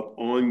yoke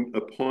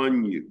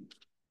upon you.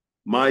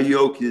 My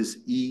yoke is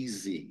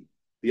easy.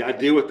 The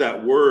idea with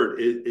that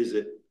word is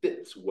it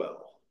fits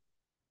well.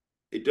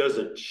 It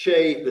doesn't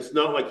chafe. It's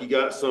not like you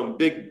got some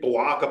big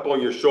block up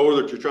on your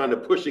shoulder that you're trying to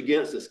push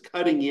against. It's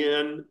cutting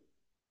in.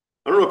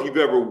 I don't know if you've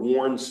ever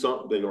worn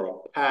something or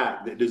a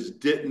pack that just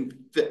didn't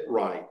fit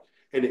right,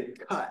 and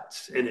it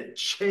cuts and it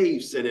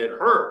chafes and it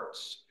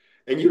hurts.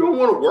 And you don't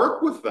want to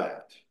work with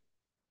that.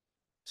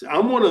 So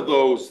I'm one of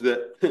those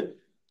that,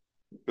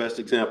 best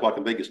example I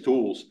can think is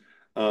tools.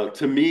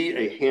 To me,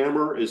 a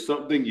hammer is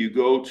something you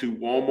go to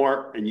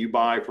Walmart and you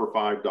buy for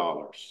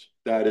 $5.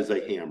 That is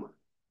a hammer.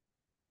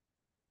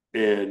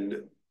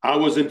 And I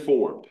was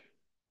informed,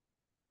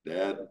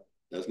 Dad,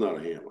 that's not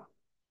a hammer.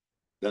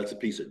 That's a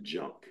piece of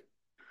junk.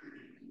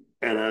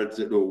 And I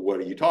said, well, what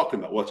are you talking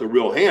about? What's a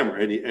real hammer?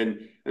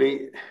 And I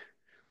mean,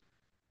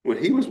 when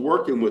he was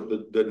working with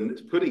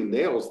the putting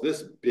nails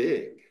this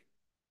big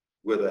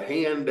with a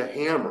hand to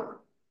hammer,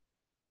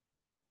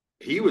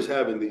 he was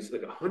having these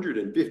like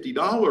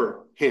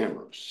 $150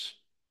 hammers.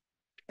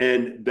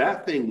 And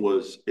that thing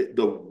was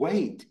the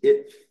weight,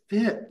 it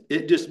fit.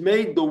 It just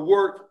made the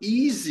work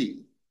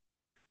easy.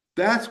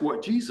 That's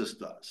what Jesus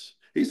does.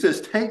 He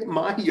says, take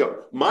my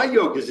yoke. My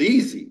yoke is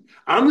easy.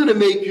 I'm going to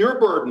make your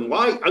burden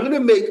light.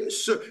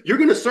 You're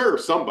going to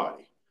serve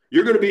somebody.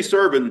 You're going to be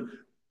serving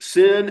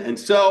sin and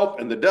self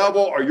and the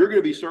devil, or you're going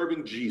to be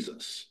serving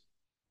Jesus.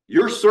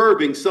 You're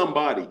serving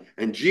somebody.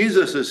 And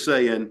Jesus is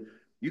saying,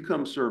 you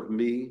come serve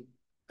me,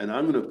 and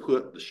I'm going to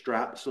put the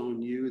straps on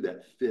you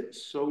that fit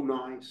so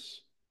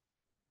nice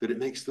that it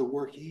makes the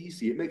work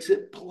easy. It makes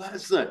it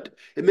pleasant.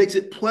 It makes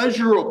it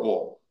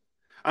pleasurable.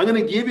 I'm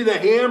going to give you the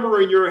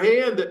hammer in your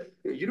hand that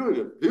you don't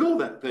even feel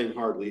that thing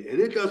hardly,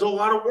 and it does a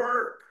lot of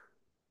work.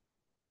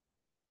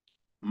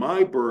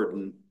 My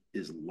burden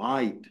is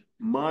light.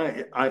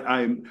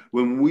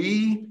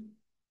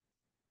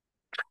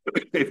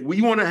 If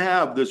we want to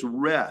have this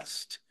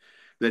rest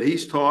that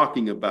he's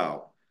talking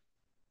about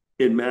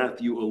in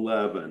Matthew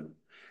 11,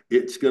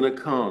 it's going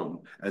to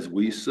come as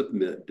we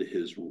submit to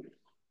his rule,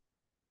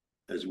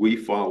 as we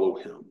follow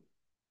him.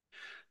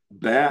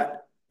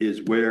 That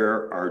is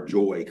where our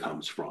joy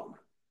comes from.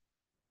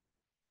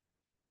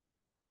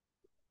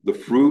 The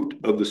fruit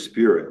of the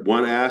Spirit,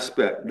 one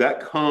aspect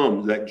that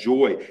comes, that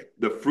joy,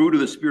 the fruit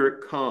of the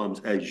Spirit comes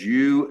as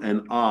you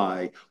and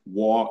I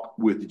walk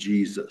with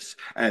Jesus.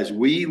 As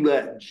we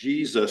let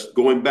Jesus,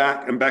 I'm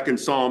back in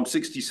Psalm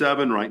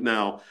 67 right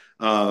now,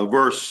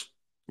 verse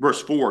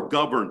 4,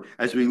 govern.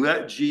 As we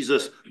let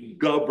Jesus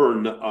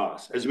govern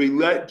us, as we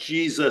let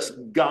Jesus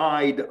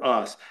guide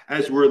us,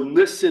 as we're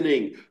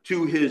listening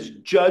to his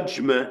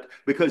judgment,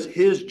 because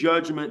his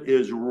judgment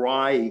is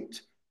right.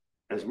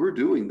 As we're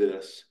doing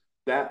this,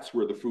 that's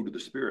where the fruit of the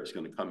Spirit is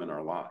going to come in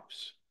our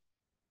lives.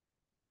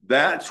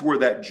 That's where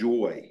that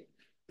joy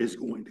is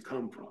going to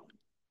come from.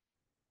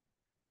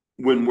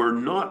 When we're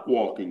not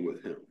walking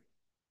with him,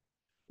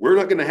 we're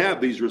not going to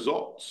have these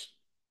results.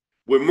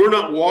 When we're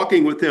not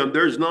walking with him,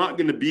 there's not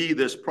going to be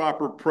this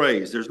proper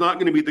praise. There's not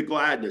going to be the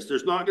gladness.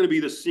 There's not going to be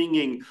the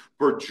singing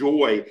for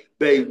joy.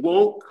 They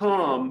won't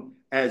come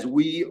as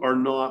we are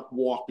not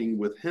walking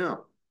with him.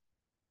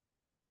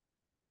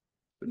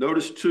 But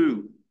notice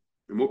too,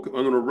 and I'm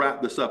going to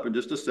wrap this up in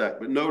just a sec,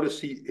 but notice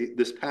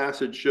this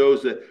passage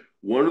shows that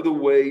one of the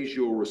ways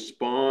you'll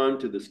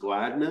respond to this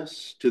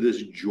gladness, to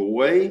this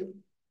joy,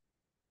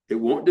 it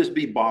won't just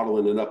be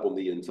bottling it up on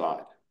the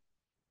inside.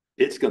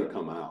 It's going to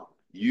come out.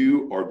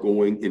 You are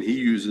going, and he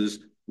uses,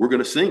 we're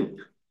going to sing.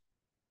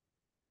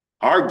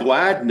 Our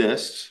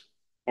gladness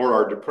or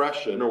our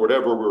depression or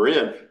whatever we're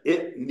in,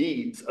 it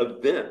needs a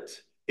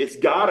vent. It's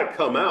got to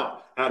come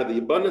out. Out of the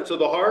abundance of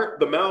the heart,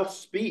 the mouth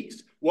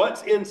speaks.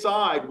 What's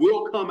inside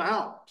will come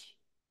out.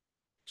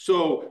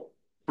 So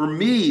for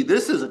me,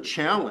 this is a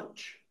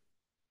challenge.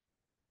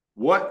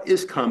 What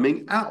is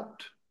coming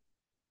out?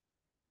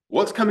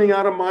 What's coming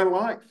out of my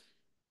life?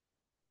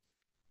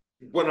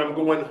 When I'm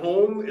going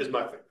home, does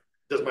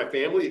my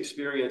family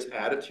experience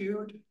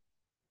attitude?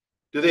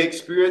 Do they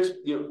experience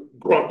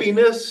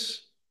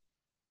grumpiness?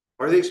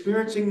 Are they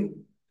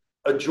experiencing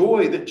a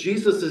joy that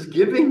Jesus is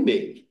giving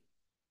me?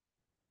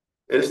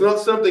 And it's not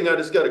something I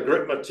just got to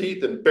grit my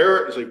teeth and bear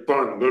it and say,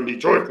 fine, I'm going to be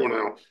joyful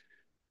now.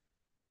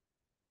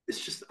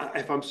 It's just,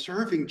 if I'm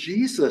serving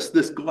Jesus,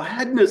 this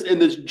gladness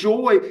and this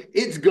joy,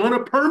 it's going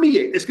to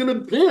permeate. It's going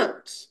to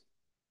vent.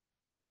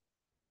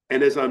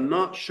 And as I'm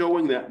not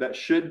showing that, that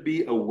should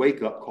be a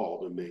wake-up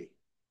call to me.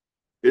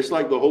 It's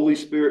like the Holy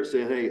Spirit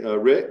saying, hey,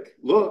 Rick,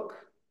 look,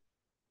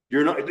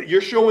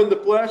 you're showing the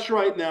flesh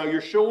right now. You're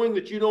showing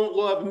that you don't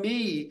love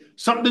me.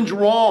 Something's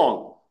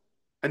wrong.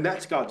 And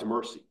that's God's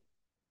mercy.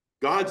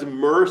 God's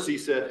mercy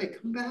said, hey,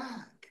 come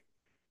back.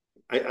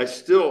 I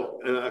still,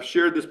 and I've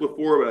shared this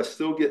before, but I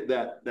still get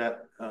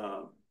that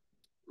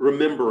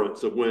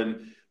remembrance of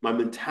when my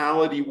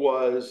mentality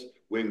was,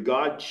 when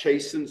God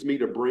chastens me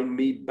to bring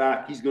me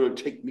back, he's going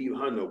to take me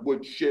behind the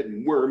woodshed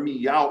and wear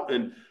me out.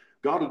 And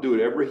God will do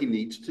whatever he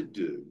needs to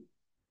do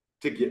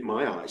to get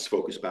my eyes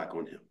focused back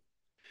on him.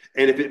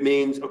 And if it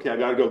means, okay, I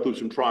got to go through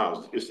some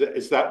trials,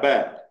 it's that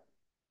bad.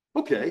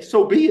 Okay,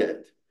 so be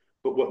it.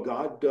 But what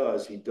God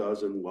does, he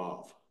does in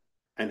love.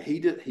 And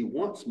he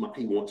wants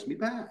me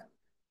back.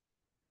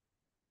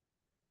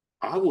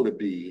 I want to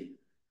be,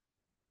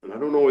 and I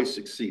don't always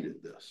succeed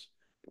at this,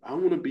 but I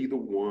want to be the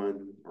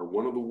one or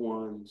one of the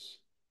ones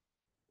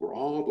where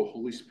all the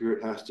Holy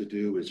Spirit has to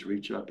do is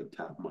reach up and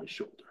tap my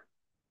shoulder.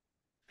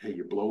 Hey,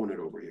 you're blowing it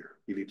over here.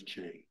 You need to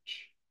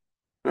change.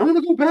 I want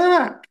to go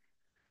back.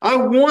 I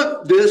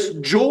want this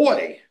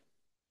joy.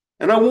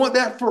 And I want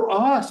that for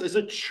us as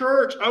a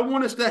church. I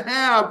want us to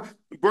have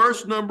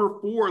verse number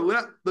 4.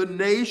 Let the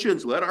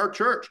nations, let our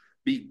church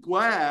be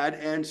glad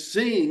and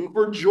sing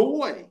for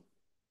joy.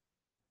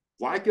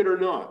 Like it or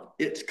not,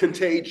 it's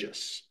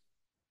contagious.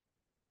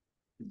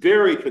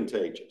 Very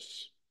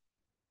contagious.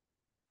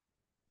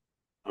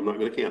 I'm not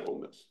going to camp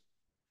on this.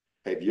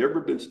 Have you ever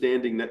been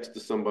standing next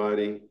to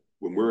somebody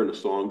when we're in a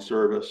song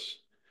service?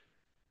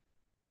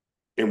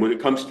 And when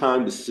it comes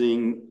time to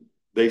sing,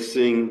 they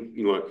sing,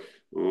 like,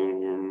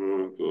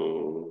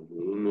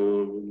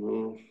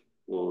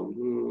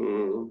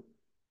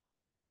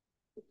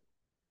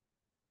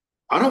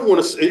 I don't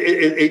want to,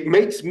 it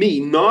makes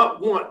me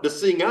not want to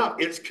sing out.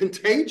 It's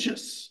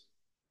contagious.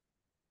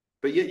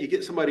 But yet you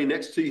get somebody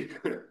next to you,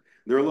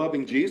 they're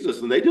loving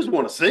Jesus and they just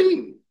want to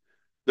sing.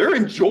 They're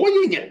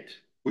enjoying it.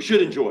 We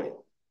should enjoy it.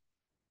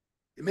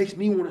 It makes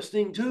me want to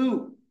sing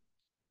too.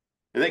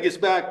 And that gets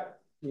back,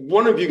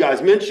 one of you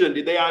guys mentioned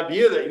the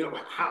idea that,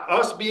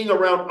 us being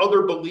around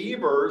other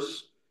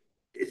believers,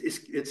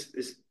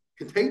 it's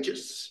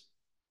contagious.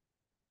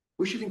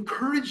 We should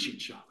encourage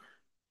each other.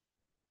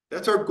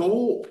 That's our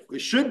goal.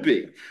 It should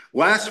be.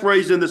 Last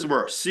phrase in this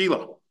verse,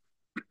 Selah.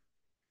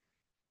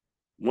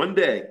 One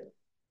day,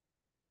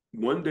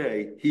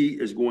 he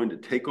is going to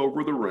take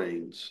over the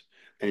reins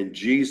and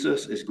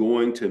Jesus is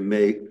going to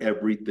make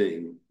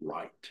everything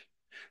right.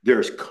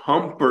 There's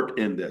comfort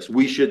in this.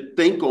 We should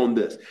think on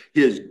this.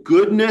 His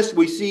goodness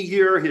we see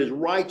here, his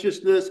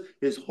righteousness,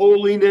 his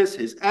holiness,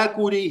 his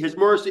equity, his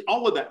mercy,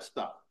 all of that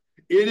stuff.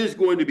 It is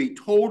going to be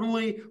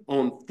totally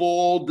on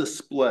full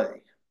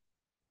display.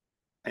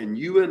 And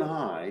you and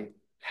I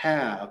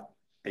have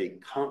a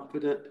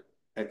confident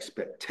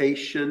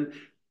expectation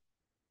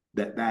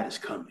that that is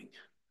coming.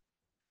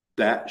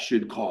 That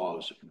should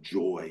cause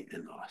joy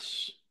in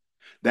us.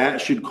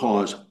 That should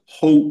cause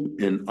hope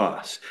in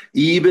us,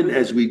 even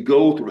as we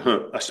go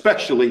through,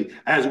 especially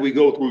as we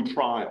go through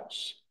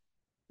trials.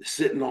 This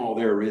isn't all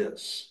there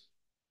is.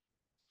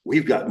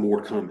 We've got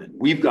more coming.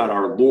 We've got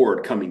our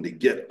Lord coming to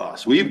get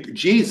us.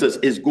 Jesus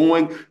is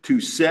going to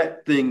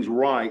set things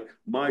right.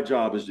 My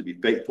job is to be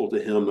faithful to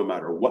him no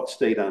matter what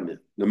state I'm in,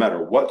 no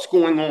matter what's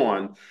going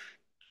on.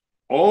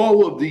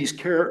 All of these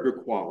character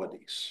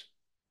qualities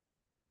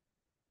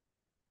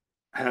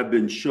have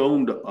been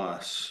shown to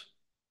us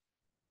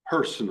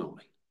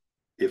personally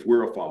if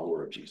we're a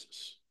follower of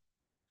Jesus.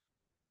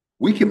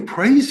 We can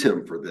praise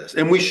him for this,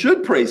 and we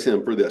should praise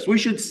him for this. We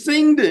should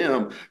sing to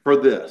him for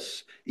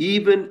this,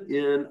 even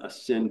in a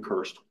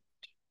sin-cursed world.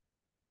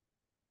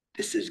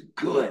 This is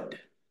good.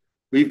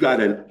 We've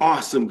got an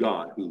awesome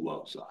God who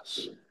loves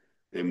us.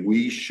 And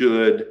we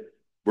should,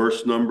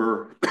 verse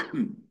number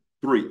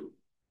 3,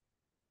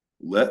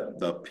 let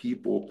the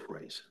people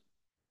praise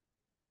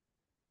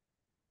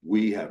him.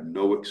 We have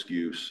no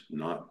excuse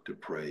not to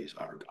praise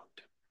our God.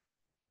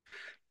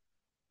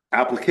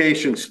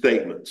 Application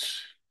statements.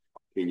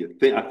 Can you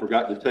think? I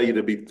forgot to tell you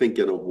to be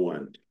thinking of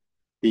one.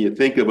 Can you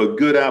think of a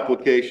good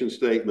application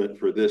statement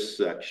for this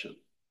section?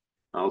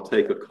 I'll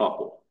take a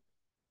couple.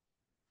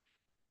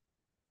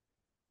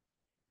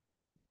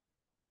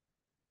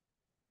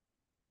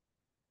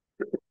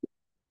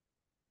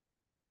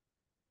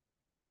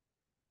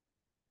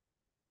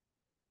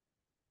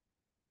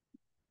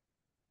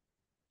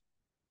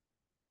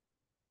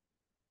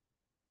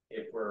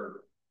 If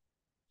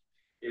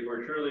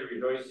we're truly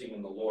rejoicing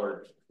in the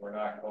Lord, we're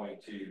not going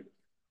to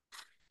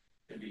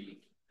be,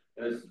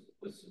 this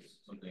is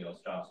something else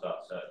John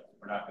Stott said,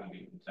 we're not going to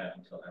be content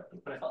until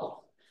everyone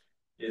else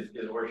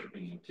is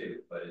worshiping him too.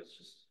 But it's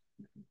just,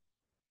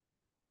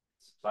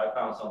 so I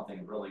found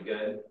something really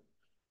good.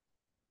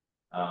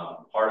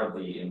 Part of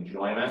the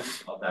enjoyment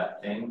of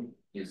that thing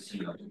is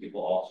seeing other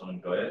people also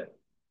enjoy it.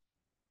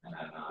 And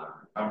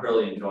I'm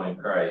really enjoying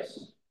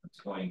Christ. It's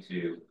going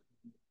to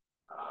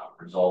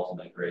result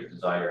in a great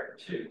desire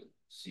to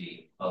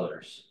see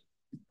others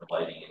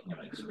delighting in him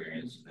and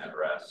experiencing that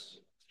rest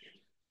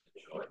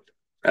and joy.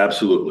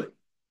 Absolutely.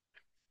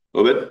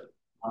 Obed?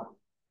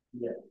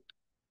 Yeah.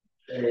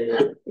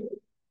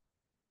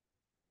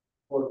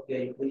 Porque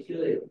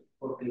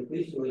el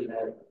juicio y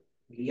la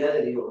guía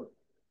de Dios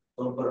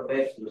son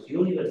perfectos y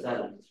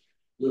universales.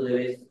 Tú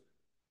debes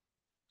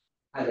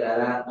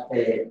alegrar.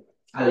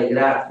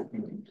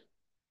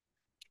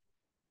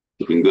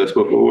 Inglés,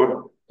 por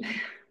favor.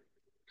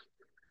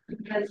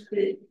 Because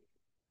the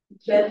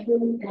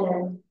judgment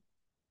and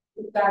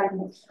the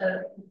guidance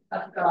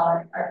of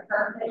God are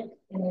perfect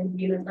and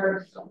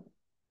universal.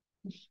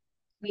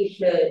 We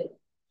should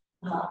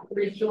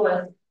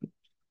rejoice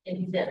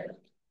in them.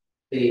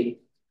 Sí.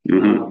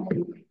 Mm-hmm.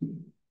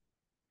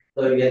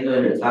 Estoy viendo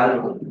en el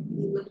Salmo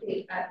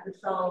Looking at the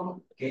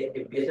psalm, que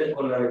empieza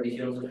con la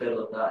bendición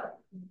sacerdotal.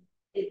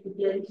 it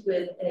begins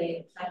with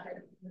a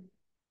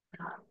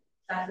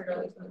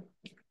sacerdotal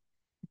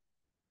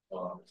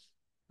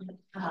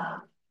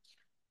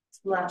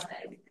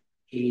blessing.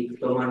 Y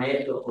toman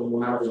esto como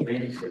un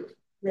argumento.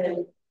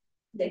 Then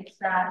takes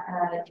that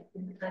as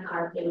an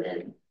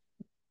argument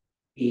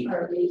Y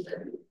or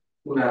reason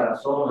una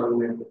razón,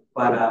 argumento,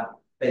 para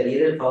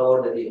pedir el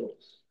favor de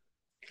Dios.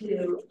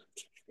 to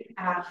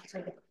ask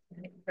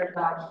for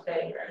God's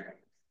favor.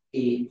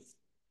 Y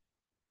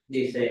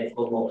dice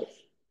como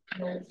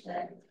And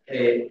said,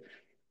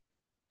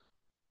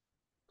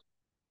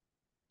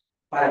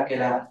 para que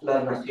las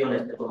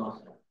naciones te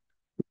conozcan.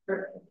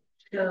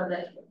 so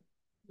that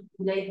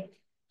the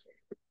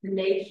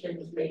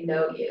nations may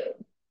know you.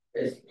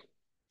 Es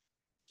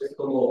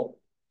como,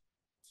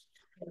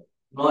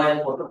 no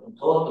es por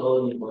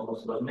nosotros, ni por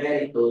nuestros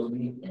méritos,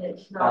 ni And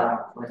it's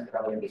not para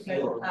nuestra because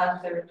bendición, of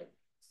us or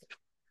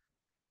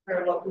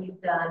for what we've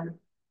done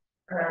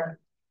or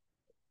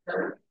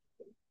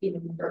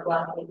even for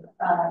blessing.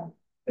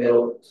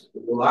 pero si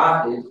lo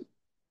haces,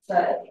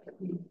 But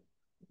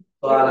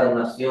todas las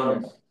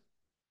naciones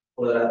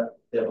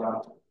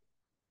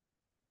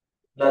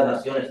las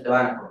naciones te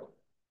van a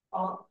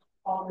conocer,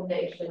 all the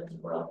nations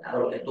will know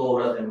porque tú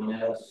obras de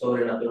manera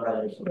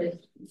sobrenatural. because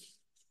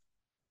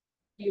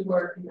you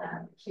work in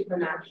a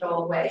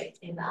supernatural way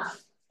in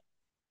us.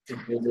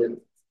 Entonces,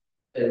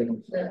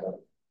 el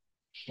So,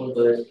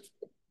 punto es,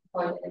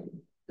 point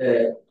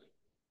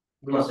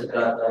no se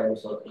trata de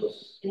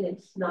nosotros and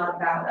it's not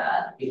about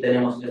us, y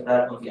tenemos que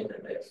estar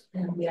conscientes de eso.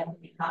 and we have to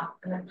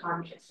become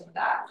conscious of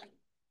that.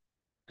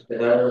 A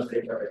pesar de nuestra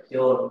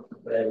imperfección,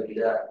 nuestra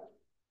debilidad,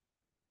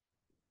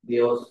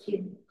 Dios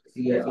sigue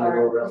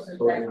haciendo obras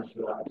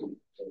sobrenaturales.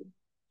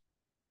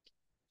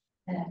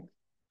 And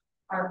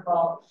our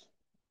faults,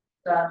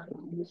 God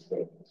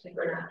uses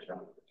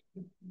supernatural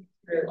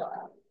through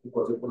us. Y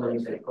por su pura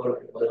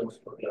misericordia podemos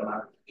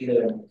proclamar y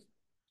debemos.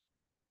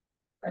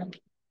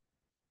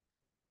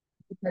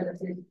 Because of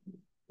his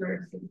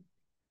mercy,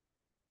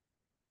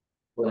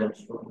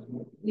 Podemos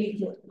proclamar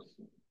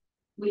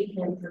we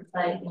can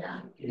proclaim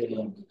him y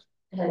debemos.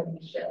 and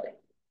we should.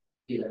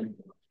 Y debemos.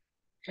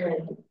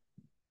 And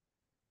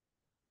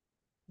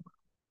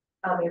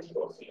others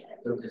will see it.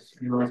 Entonces,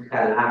 no es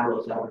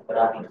jalarlos a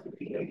arrastrarlos.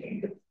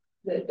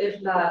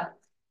 It's not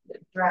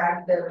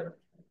drag them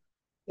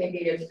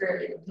maybe a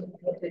skirt into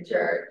the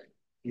church,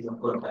 Sino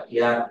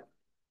contagiar,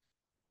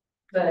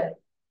 but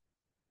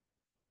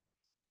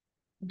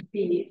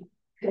be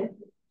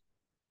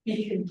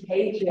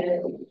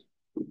contagious,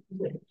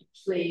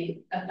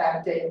 actually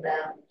affecting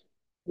them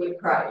with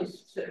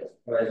Christ. So,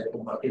 para eso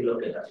compartir lo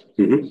que hacemos.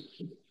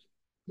 Mm-hmm.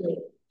 yeah.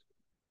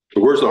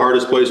 Where's the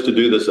hardest place to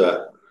do this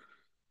at?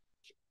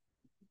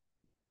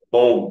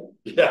 Home.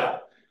 Yeah.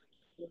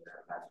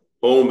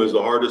 Home is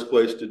the hardest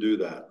place to do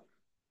that.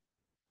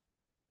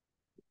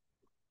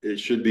 It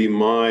should be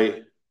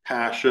my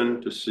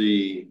passion to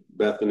see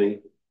Bethany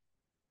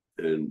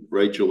and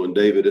Rachel and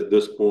David at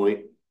this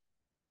point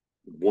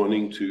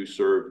wanting to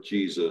serve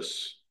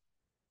Jesus,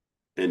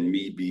 and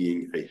me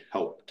being a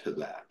help to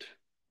that,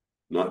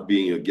 not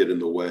being a get in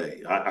the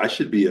way. I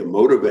should be a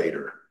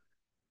motivator,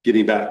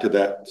 getting back to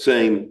that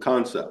same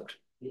concept.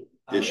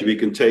 It should be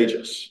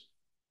contagious.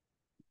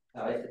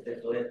 A veces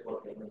eso es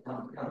porque no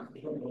estamos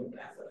trabajando en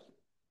casa.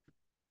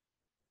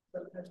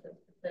 Because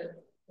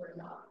we're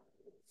not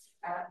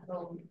at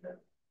home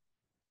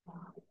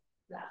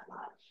that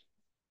much.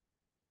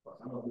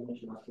 Pasamos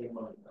mucho más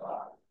tiempo en el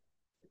trabajo.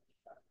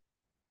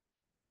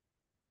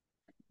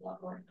 A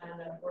lot more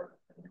time at work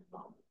than at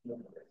home.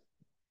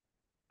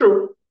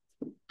 True,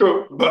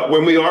 true. But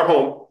when we are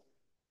home,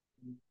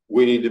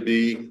 we need to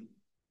be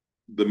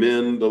the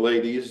men, the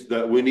ladies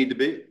that we need to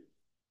be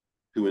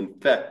to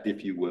infect,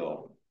 if you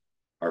will,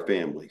 our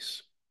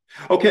families.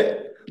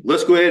 Okay,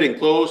 let's go ahead and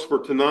close for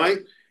tonight,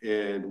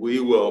 and we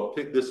will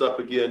pick this up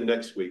again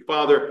next week.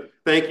 Father,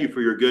 thank you for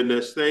your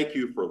goodness. Thank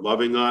you for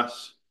loving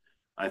us.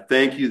 I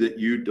thank you that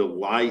you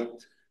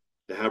delight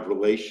to have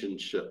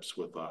relationships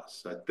with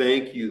us. I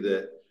thank you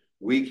that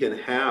we can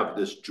have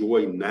this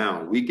joy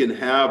now. We can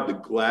have the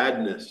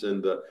gladness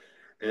and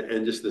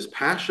just this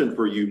passion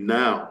for you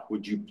now.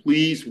 Would you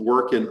please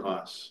work in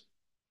us?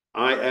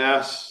 I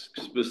ask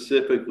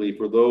specifically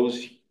for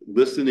those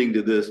listening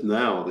to this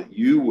now that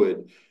you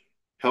would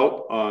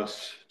help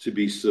us to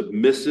be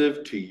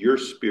submissive to your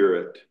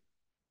spirit,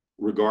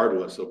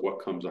 regardless of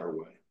what comes our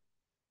way.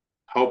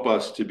 Help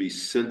us to be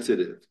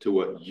sensitive to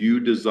what you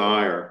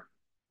desire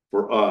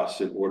for us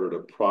in order to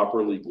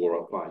properly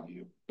glorify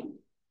you.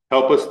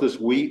 Help us this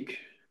week.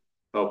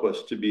 Help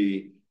us to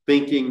be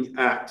thinking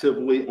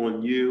actively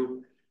on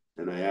you.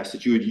 And I ask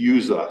that you would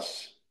use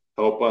us.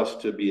 Help us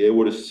to be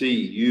able to see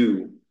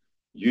you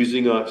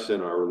using us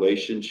in our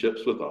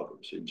relationships with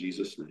others. In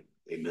Jesus' name,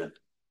 amen.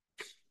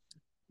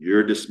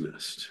 You're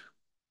dismissed.